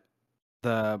then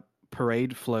the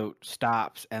parade float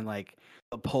stops, and like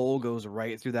the pole goes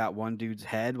right through that one dude's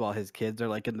head while his kids are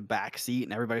like in the back seat,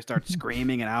 and everybody starts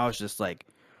screaming, and I was just like,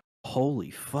 holy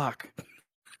fuck.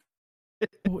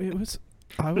 Well,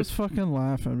 I was fucking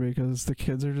laughing because the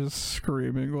kids are just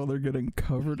screaming while they're getting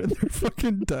covered in their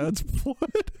fucking dad's blood.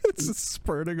 It's just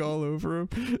spurting all over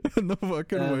them, and the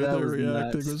fucking way that they're was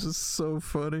reacting nuts. was just so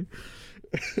funny.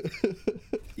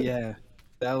 Yeah,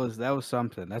 that was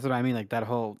something. That's what I mean. Like that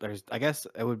whole, I guess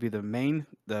it would be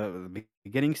the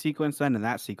beginning sequence then, and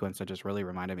that sequence that just really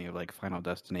reminded me of like Final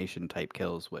Destination type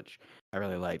kills, which I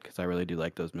really liked because I really do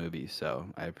like those movies. So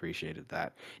I appreciated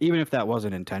that, even if that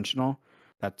wasn't intentional.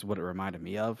 That's what it reminded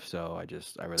me of. So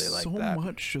I really like so that.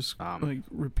 much just like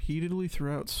repeatedly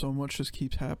throughout. So much just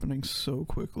keeps happening so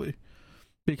quickly.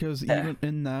 Because even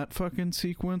in that fucking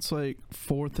sequence, like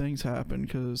 4 things happen.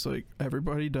 Because like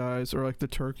everybody dies, or like the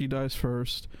turkey dies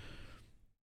first.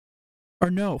 Or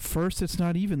no, first it's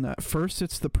not even that. First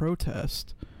it's the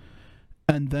protest,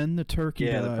 and then the turkey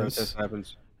dies. Yeah, the protest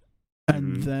happens,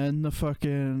 and then the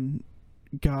fucking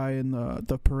guy in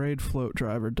the parade float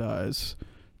driver dies.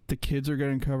 The kids are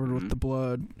getting covered with the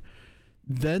blood.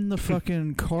 Then the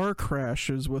fucking car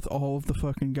crashes with all of the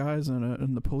fucking guys in it,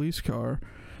 in the police car.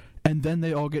 And then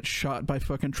they all get shot by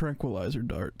fucking tranquilizer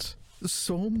darts.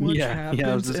 So much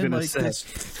happens in like this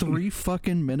 3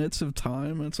 fucking minutes of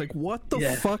time. And it's like, what the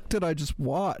fuck did I just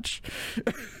watch?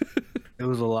 It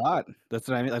was a lot. That's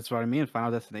what I mean. That's what I mean.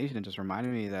 Final Destination. It just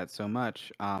reminded me of that so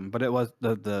much. But it was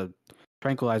the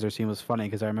tranquilizer scene was funny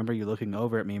because I remember you looking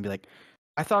over at me and be like,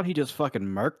 I thought he just fucking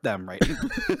murked them right now.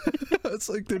 It's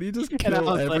like, did he just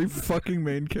kill every fucking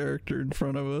main character in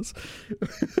front of us?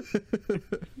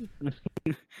 And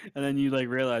then you like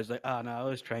realize like, oh no, it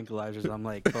was tranquilizers. I'm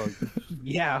like, oh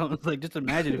yeah. I was like, just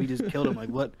imagine if he just killed him. Like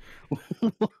what?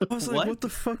 I was like, what the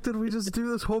fuck did we just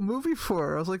do this whole movie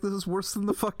for? I was like, this is worse than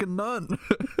The Fucking Nun.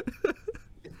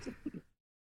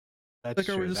 That's like,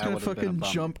 true. are we just That gonna would've been a fucking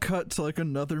bummer. jump cut to like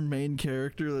another main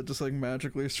character that just like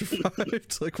magically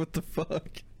survived? Like, what the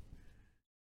fuck?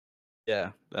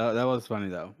 Yeah, that was funny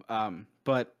though.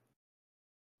 But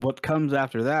what comes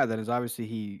after that then is obviously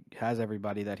he has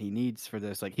everybody that he needs for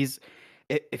this. Like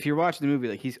if you're watching the movie,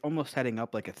 like he's almost setting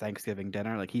up like a Thanksgiving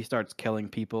dinner. Like he starts killing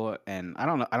people, and I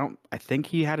don't know. I think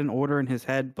he had an order in his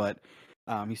head, but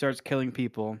he starts killing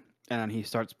people, and then he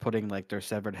starts putting like their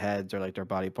severed heads or like their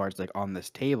body parts like on this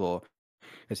table,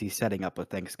 because he's setting up a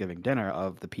Thanksgiving dinner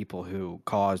of the people who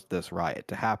caused this riot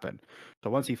to happen. So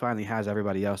once he finally has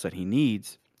everybody else that he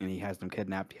needs, and he has them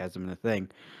kidnapped, he has them in a thing.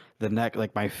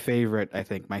 Like my favorite, I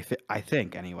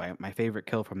think anyway, my favorite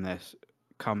kill from this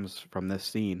comes from this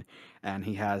scene, and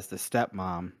he has the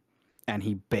stepmom, and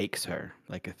he bakes her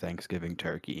like a Thanksgiving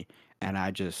turkey, and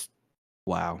I just,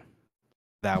 wow,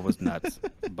 that was nuts,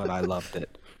 but I loved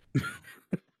it.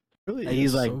 Really, And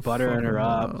he's like so buttering her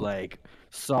fucking up, wild. like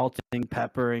salting,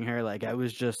 peppering her. Like I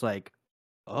was just like,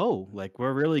 oh, like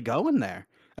we're really going there.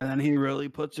 And then he really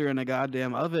puts her in a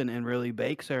goddamn oven and really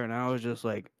bakes her. And I was just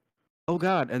like, oh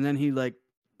God. And then he like,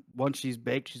 once she's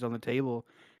baked, she's on the table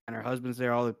and her husband's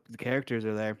there. All the characters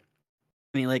are there.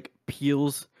 And he like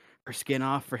peels her skin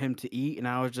off for him to eat. And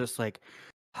I was just like,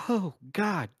 oh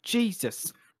God,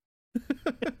 Jesus.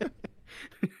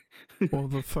 Well,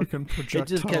 the fucking just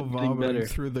projectile kept getting vomiting better.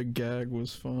 through the gag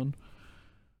was fun.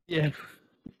 Yeah.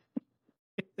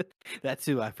 That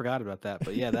too. I forgot about that.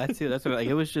 But yeah, that too. That's what, like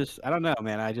it was just I don't know,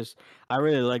 man. I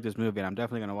really like this movie and I'm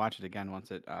definitely gonna watch it again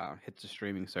once it hits a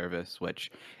streaming service,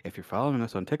 which if you're following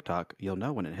us on TikTok, you'll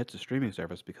know when it hits a streaming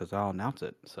service because I'll announce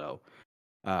it. So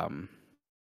um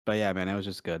but yeah, man, it was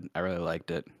just good. I really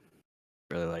liked it.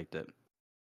 Really liked it.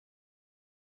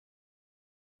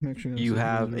 I'm actually gonna You see if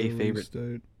have there's a release favorite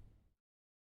date.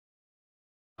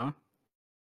 Huh?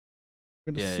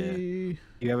 I'm gonna Yeah, yeah. see.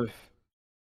 You have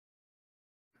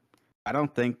I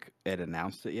don't think it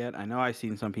announced it yet. I know I've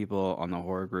seen some people on the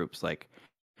horror groups like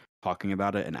talking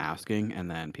about it and asking, and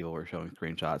then people were showing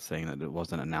screenshots saying that it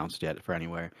wasn't announced yet for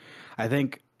anywhere. I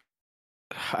think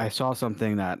I saw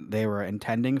something that they were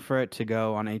intending for it to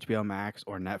go on HBO Max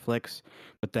or Netflix,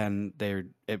 but then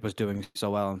it was doing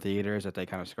so well in theaters that they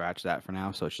kind of scratched that for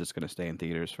now, so it's just going to stay in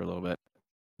theaters for a little bit.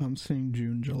 I'm seeing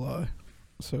June, July,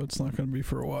 so it's not gonna be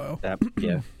for a while.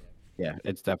 Yeah. Yeah,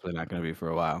 it's definitely not going to be for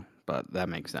a while, but that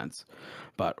makes sense.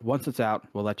 But once it's out,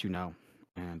 we'll let you know.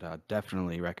 And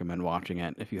definitely recommend watching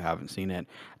it if you haven't seen it.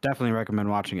 Definitely recommend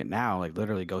watching it now. Like,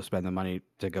 literally go spend the money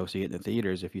to go see it in the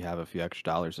theaters if you have a few extra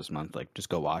dollars this month. Like, just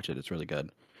go watch it. It's really good.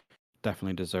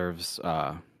 Definitely deserves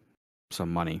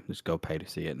some money. Just go pay to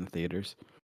see it in the theaters.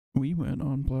 We went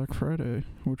on Black Friday,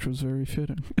 which was very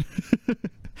fitting.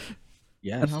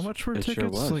 Yes. And how much were it tickets? sure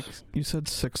was. Like you said,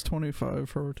 $6.25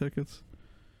 for our tickets.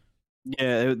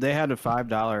 Yeah, they had a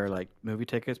 $5 like movie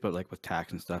tickets, but like with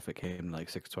tax and stuff, it came to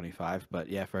like $6.25. But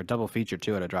yeah, for a double feature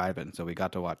too at a drive-in, so we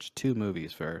got to watch 2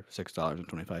 movies for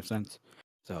 $6.25.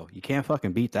 So you can't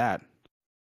fucking beat that.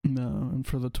 No, and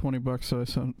for the $20 I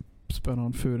spent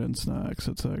on food and snacks,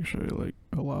 it's actually like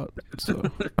a lot. So,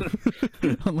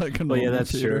 unlike a Well, yeah, normal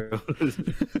that's theater. true.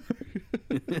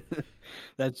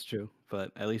 That's true.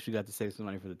 But at least we got to save some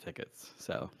money for the tickets,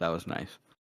 so that was nice.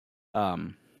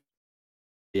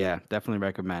 Yeah, definitely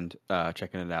recommend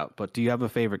checking it out. But do you have a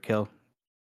favorite kill?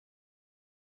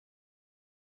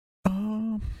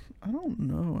 I don't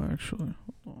know actually.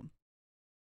 Hold on.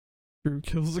 Drew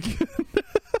kills again.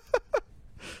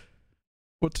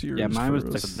 What's yours? Yeah, mine was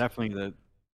first? definitely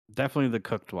the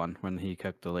cooked one when he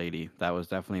cooked the lady. That was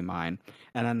definitely mine.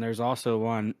 And then there's also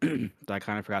one that I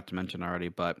kind of forgot to mention already,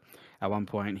 but at one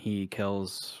point he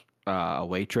kills a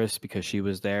waitress because she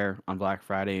was there on Black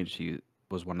Friday and she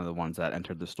was one of the ones that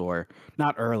entered the store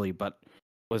not early, but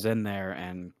was in there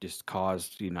and just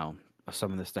caused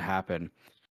some of this to happen.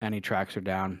 And he tracks her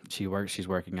down. She's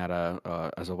working at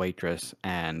as a waitress,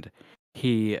 and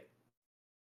he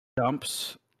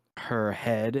dumps her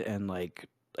head and like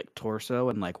torso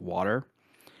and like water,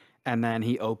 and then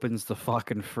he opens the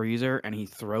fucking freezer and he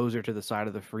throws her to the side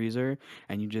of the freezer,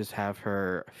 and you just have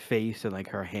her face and like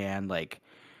her hand like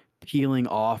peeling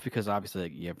off because obviously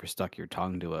like, you ever stuck your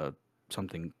tongue to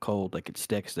something cold, like it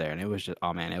sticks there, and it was just,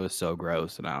 oh man, it was so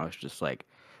gross. And I was just like,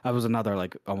 that was another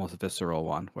like almost visceral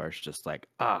one where it's just like,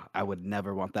 I would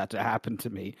never want that to happen to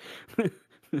me.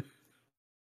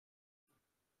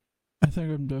 I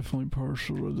think I'm definitely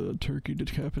partial to the turkey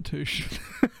decapitation.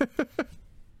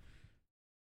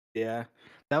 Yeah,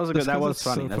 that was a good. That was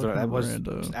funny. So That was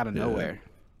random. just out of nowhere.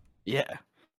 Yeah,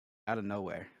 out of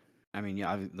nowhere. I mean,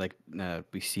 yeah, like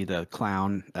we see the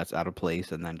clown that's out of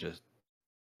place, and then just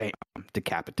bam,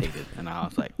 decapitated, and I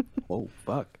was like, "Oh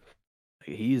fuck,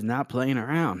 he's not playing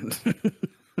around."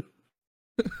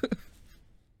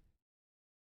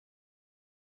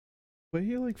 But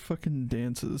he like fucking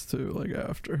dances too, like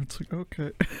after. It's like,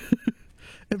 okay.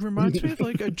 It reminds me of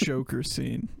like a Joker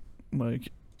scene.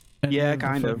 Like Yeah,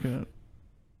 kind of.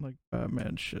 Like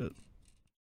Batman shit.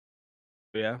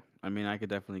 Yeah, I mean, I could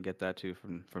definitely get that too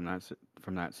from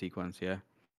that sequence. Yeah.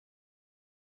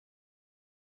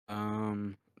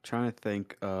 Trying to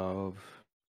think of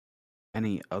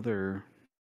any other.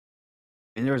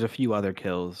 And there was a few other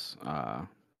kills,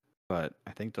 but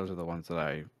I think those are the ones that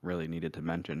I really needed to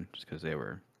mention just because they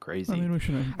were crazy. I mean, we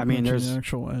should have there's the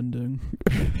actual ending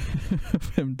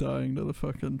of him dying to the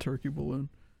fucking turkey balloon.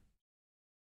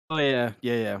 Oh yeah.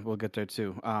 We'll get there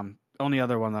too. Only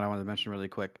other one that I wanted to mention really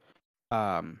quick.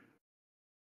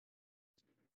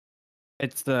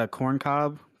 It's the corn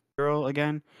cob girl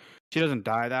again. She doesn't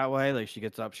die that way. Like, she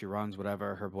gets up, she runs,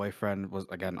 whatever. Her boyfriend was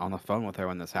again on the phone with her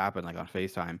when this happened, like on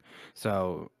FaceTime.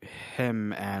 So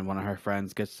him and one of her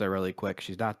friends gets there really quick.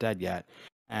 She's not dead yet,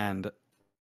 and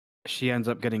she ends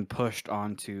up getting pushed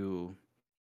onto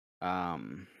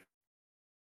what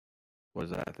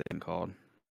is that thing called?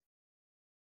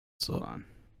 Hold on.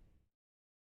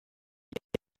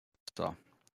 So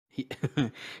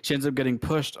she ends up getting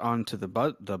pushed onto the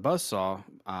buzzsaw,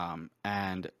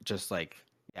 and just like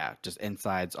yeah, just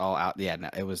insides all out. Yeah, no,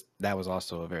 that was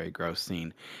also a very gross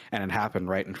scene, and it happened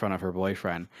right in front of her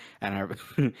boyfriend. And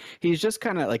he's just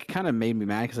kind of made me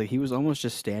mad because like he was almost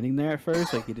just standing there at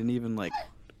first, like he didn't even like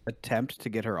attempt to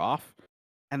get her off,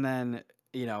 and then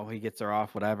he gets her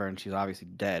off, whatever, and she's obviously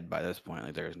dead by this point.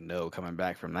 Like there's no coming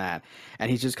back from that, and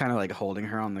he's just kind of like holding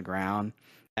her on the ground.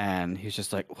 And he's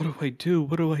just like, "What do I do?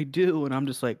 What do I do?" And I'm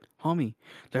just like, "Homie,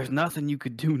 there's nothing you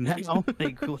could do now.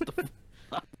 Like, what the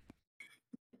fuck?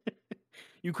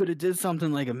 You could have did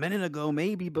something like a minute ago,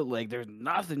 maybe, but like, there's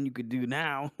nothing you could do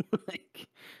now." Like,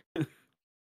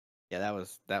 yeah,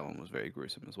 that one was very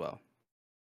gruesome as well.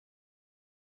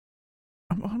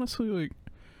 I'm honestly like,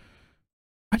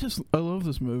 I love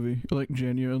this movie. Like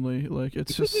genuinely, like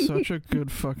it's just such a good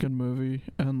fucking movie,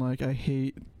 and like I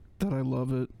hate that I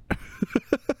love it.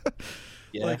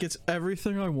 Yeah. Like it's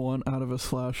everything I want out of a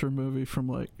slasher movie from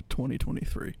like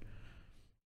 2023.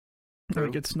 True.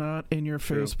 Like it's not in your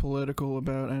face political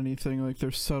about anything. Like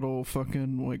there's subtle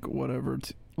fucking like whatever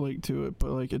to it,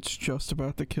 but like it's just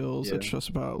about the kills. Yeah. It's just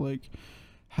about like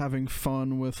having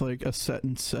fun with like a set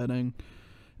and setting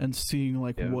and seeing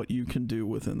like what you can do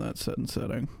within that set and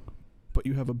setting. But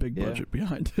you have a big budget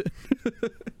behind it.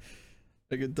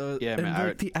 Like it does. Yeah, and man,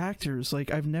 like the actors,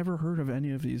 like I've never heard of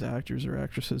any of these actors or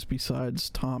actresses besides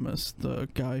Thomas, the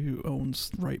guy who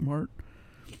owns Right Mart.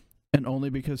 And only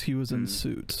because he was in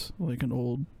Suits, like an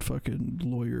old fucking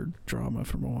lawyer drama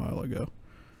from a while ago.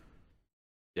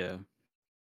 Yeah.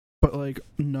 But like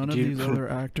none of these other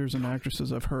actors and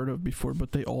actresses I've heard of before,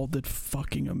 but they all did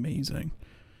fucking amazing.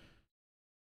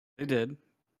 They did.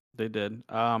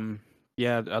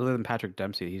 Yeah, other than Patrick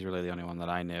Dempsey, he's really the only one that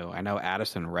I knew. I know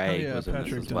Addison Rae was in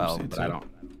Patrick this as well, Dempsey, but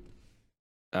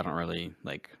I don't really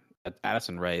like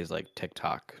Addison Rae is like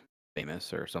TikTok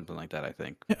famous or something like that, I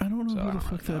think. Yeah, I don't know So who I the don't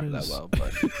fuck really that know her is. that well,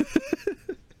 but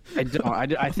I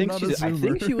don't. I think not a I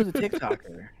think Zoomer. she was a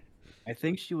TikToker. I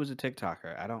think she was a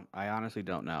TikToker. I honestly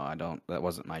don't know. That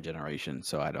wasn't my generation,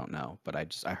 so I don't know. But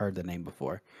I heard the name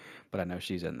before, but I know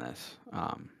she's in this.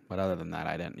 But other than that,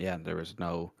 I didn't. Yeah, there was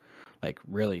no like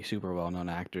really super well known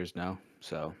actors. No,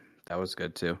 so that was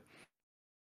good too.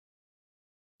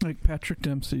 Like Patrick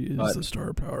Dempsey is the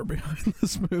star power behind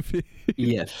this movie.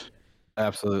 Yes,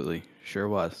 absolutely, sure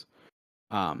was.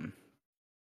 I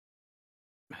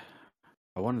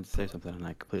wanted to say something and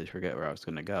I completely forget where I was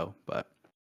going to go, but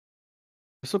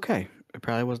it's okay. It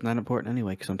probably wasn't that important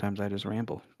anyway, because sometimes I just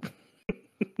ramble.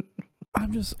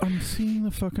 I'm seeing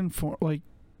the fucking like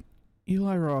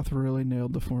Eli Roth really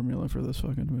nailed the formula for this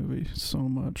fucking movie so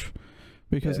much.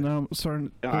 Because now I'm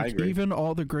starting, I agree. even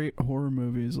all the great horror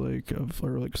movies or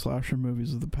slasher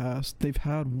movies of the past, they've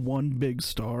had one big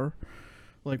star,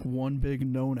 like one big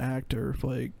known actor,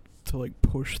 like to like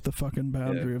push the fucking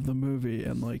boundary of the movie,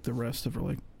 and like the rest of are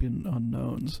like been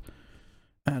unknowns.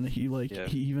 And he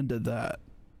he even did that.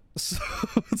 So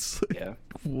it's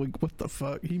like, what the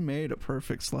fuck? He made a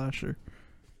perfect slasher.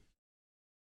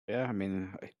 Yeah, I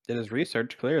mean, I did his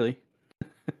research clearly.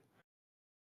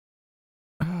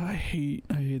 I hate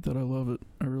that I love it.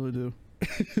 I really do.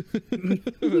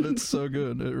 But it's so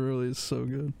good. It really is so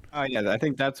good. Oh yeah, I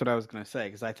think that's what I was gonna say,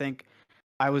 because I think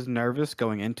I was nervous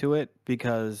going into it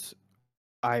because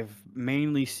I've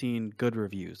mainly seen good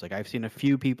reviews. Like I've seen a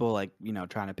few people like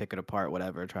trying to pick it apart,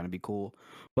 whatever, trying to be cool,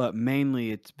 but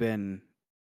mainly it's been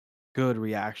good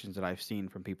reactions that I've seen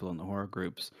from people in the horror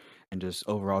groups and just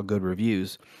overall good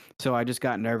reviews. So I just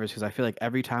got nervous because I feel like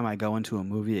every time I go into a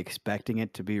movie expecting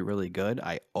it to be really good,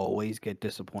 I always get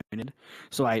disappointed.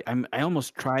 So I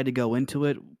almost try to go into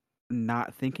it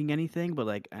not thinking anything, but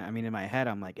like I mean in my head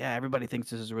I'm like, yeah, everybody thinks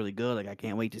this is really good. Like I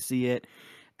can't wait to see it.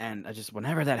 And I just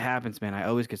whenever that happens, man, I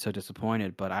always get so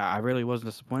disappointed. But I really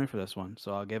wasn't disappointed for this one,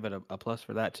 so I'll give it a plus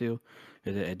for that too.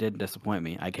 It didn't disappoint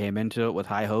me. I came into it with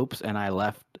high hopes, and I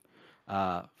left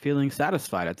feeling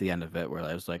satisfied at the end of it, where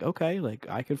I was like, okay, like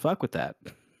I could fuck with that.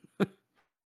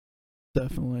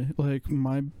 Definitely. Like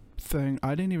my thing,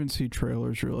 I didn't even see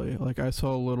trailers really. Like I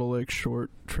saw a little like short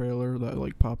trailer that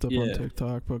like popped up on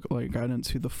TikTok, but like I didn't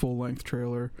see the full length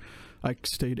trailer. I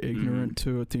stayed ignorant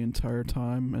to it the entire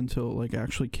time until it like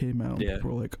actually came out. And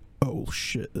people were like, oh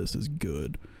shit, this is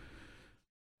good.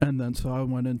 And then so I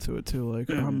went into it too, like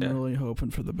I'm really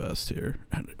hoping for the best here,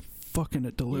 and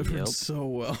it delivered so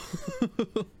well.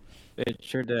 It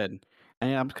sure did.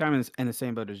 And I'm kind of in the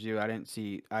same boat as you.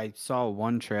 I saw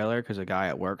one trailer because a guy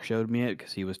at work showed me it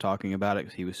because he was talking about it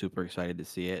because he was super excited to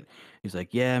see it. He's like,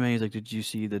 yeah, man. He's like, did you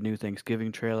see the new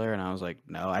Thanksgiving trailer? And I was like,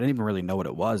 no, I didn't even really know what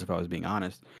it was, if I was being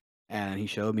honest. And he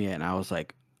showed me it, and I was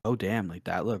like, oh, damn, like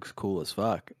that looks cool as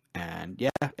fuck. And yeah,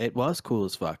 it was cool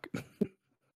as fuck.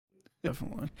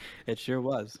 Definitely. It sure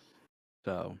was.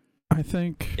 So I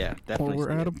think. Yeah, definitely. Well,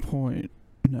 we're see at it. a point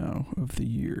now of the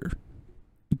year.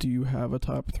 Do you have a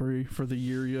top 3 for the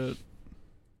year yet?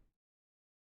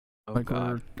 Oh, Like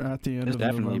God. we're at the end This of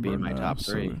definitely November be my now, top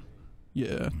so- 3.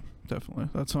 yeah, definitely.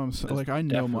 That's what I'm saying. This Like I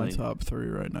know my definitely- top 3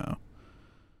 right now.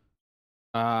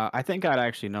 I think I'd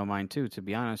actually know mine too. To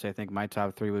be honest, I think my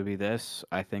top 3 would be this.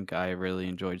 I think I really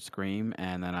enjoyed Scream,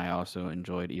 and then I also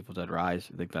enjoyed Evil Dead Rise.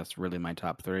 I think that's really my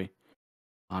top 3.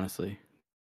 Honestly.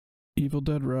 Evil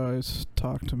Dead Rise,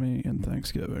 Talk to Me, and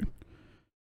Thanksgiving.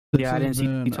 Yeah, I didn't has see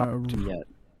been Talk a- to Me yet.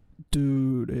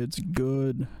 Dude, it's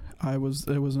good. It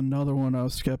was another one I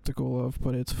was skeptical of,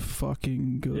 but it's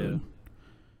fucking good.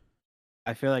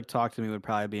 I feel like Talk to Me would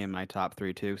probably be in my top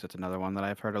 3 too, because it's another one that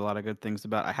I've heard a lot of good things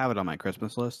about. I have it on my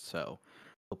Christmas list, so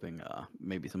hoping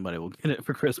maybe somebody will get it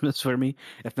for Christmas for me.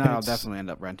 If not, I'll It's- definitely end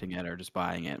up renting it or just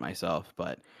buying it myself.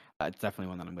 But it's definitely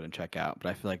one that I'm going to check out. But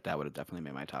I feel like that would have definitely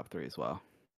made my top 3 as well.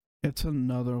 It's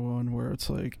another one where it's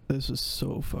like, this is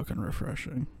so fucking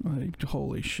refreshing. Like,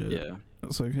 holy shit. Yeah.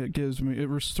 It's like, it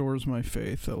restores my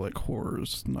faith that, like,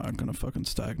 horror's not gonna fucking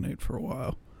stagnate for a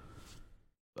while.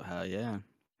 Yeah.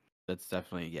 That's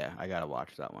definitely, yeah, I got to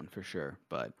watch that one for sure.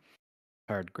 But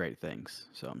I heard great things,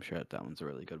 so I'm sure that one's a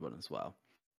really good one as well.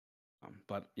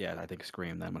 But yeah, I think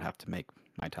Scream then would have to make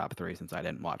my top 3 since I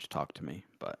didn't watch Talk to Me.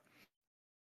 But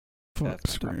Fuck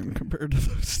That's my top Scream 3. compared to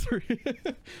those 3.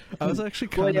 I was actually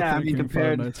Well, kind of yeah, I mean, thinking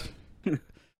compared- Five Nights.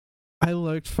 I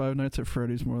liked Five Nights at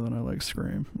Freddy's more than I like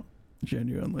Scream.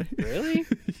 Genuinely. Really?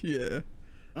 Yeah.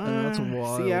 know that's See, I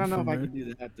wild don't know for if I me. could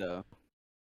do that though.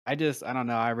 I don't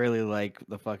know. I really like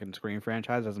the fucking Scream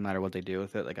franchise. Doesn't matter what they do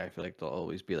with it. Like I feel like they'll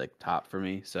always be like top for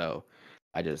me. So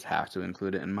I just have to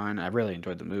include it in mine. I really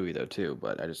enjoyed the movie though too,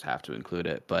 but I just have to include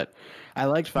it. But I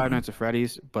liked Five Nights at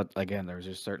Freddy's, but again, there was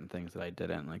just certain things that I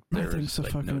didn't like. My There was thing's the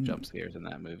like no fucking- jump scares in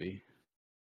that movie.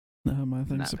 No, my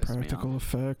thing's that the pissed me practical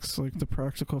effects. Like the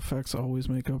practical effects always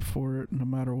make up for it, no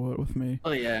matter what. With me,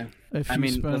 Oh yeah, if I you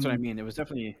mean spend, that's what I mean. It was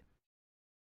definitely.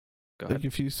 Go ahead. like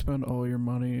if you spend all your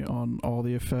money on all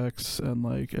the effects and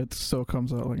like it still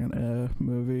comes out like an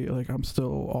movie, like I'm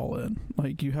still all in.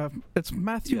 Like you have, it's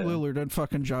Matthew Yeah. Lillard and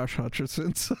fucking Josh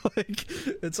Hutcherson, so like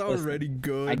it's already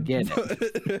good. I get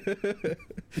it.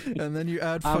 And then you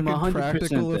add I'm fucking 100%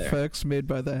 practical there. effects made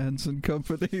by the Henson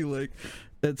Company. Like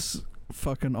it's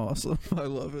fucking awesome. I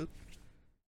love it.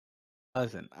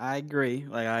 Listen, I agree.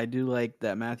 Like I do like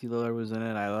that Matthew Lillard was in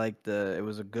it. I like it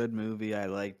was a good movie. I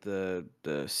like the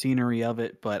scenery of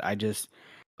it, but I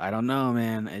don't know,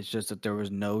 man. It's just that there was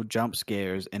no jump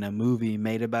scares in a movie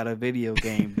made about a video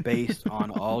game based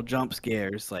on all jump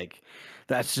scares. Like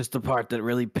that's just the part that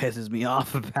really pisses me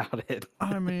off about it.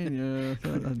 I mean, yeah,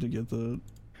 I had to get that.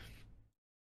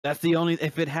 That's the only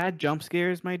if it had jump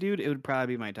scares, my dude, it would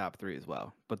probably be my top 3 as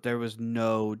well. But there was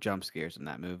no jump scares in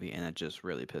that movie, and it just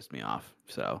really pissed me off.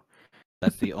 So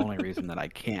that's the only reason that I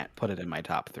can't put it in my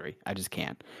top 3. I just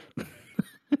can't.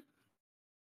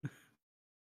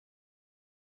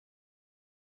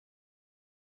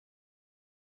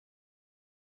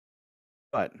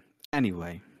 But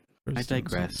anyway, Where's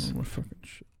digress. something with fucking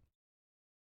shit?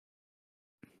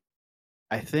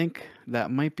 I think that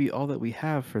might be all that we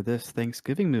have for this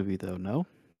Thanksgiving movie, though, no?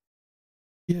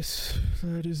 Yes,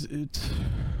 that is it.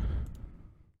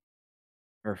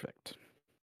 Perfect.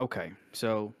 Okay,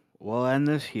 so we'll end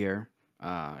this here.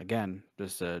 Again,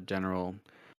 just a general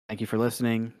thank you for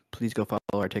listening. Please go follow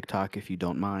our TikTok if you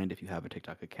don't mind, if you have a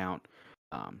TikTok account.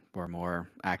 We're more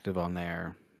active on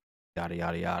there, yada,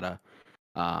 yada, yada.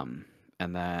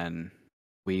 And then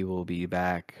we will be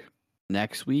back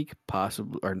next week,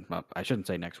 possibly, or I shouldn't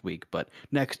say next week, but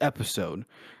next episode.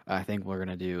 I think we're going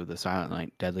to do the Silent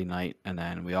Night, Deadly Night, and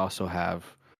then we also have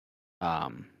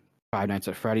Five Nights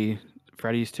at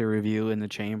Freddy's to review in the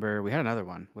chamber. We had another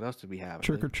one. What else did we have?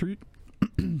 Trick or treat.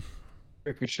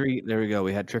 Trick or Treat. There we go.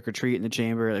 We had Trick or Treat in the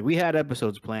chamber. Like we had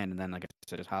episodes planned, and then like I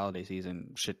said, it's holiday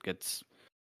season. Shit gets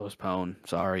postponed.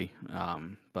 Sorry.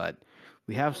 But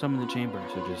we have some in the chamber,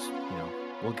 so just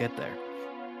we'll get there.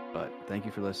 But thank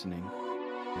you for listening.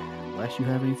 And unless you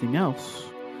have anything else,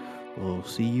 we'll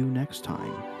see you next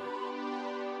time.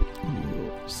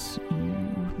 We'll see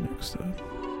you next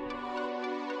time.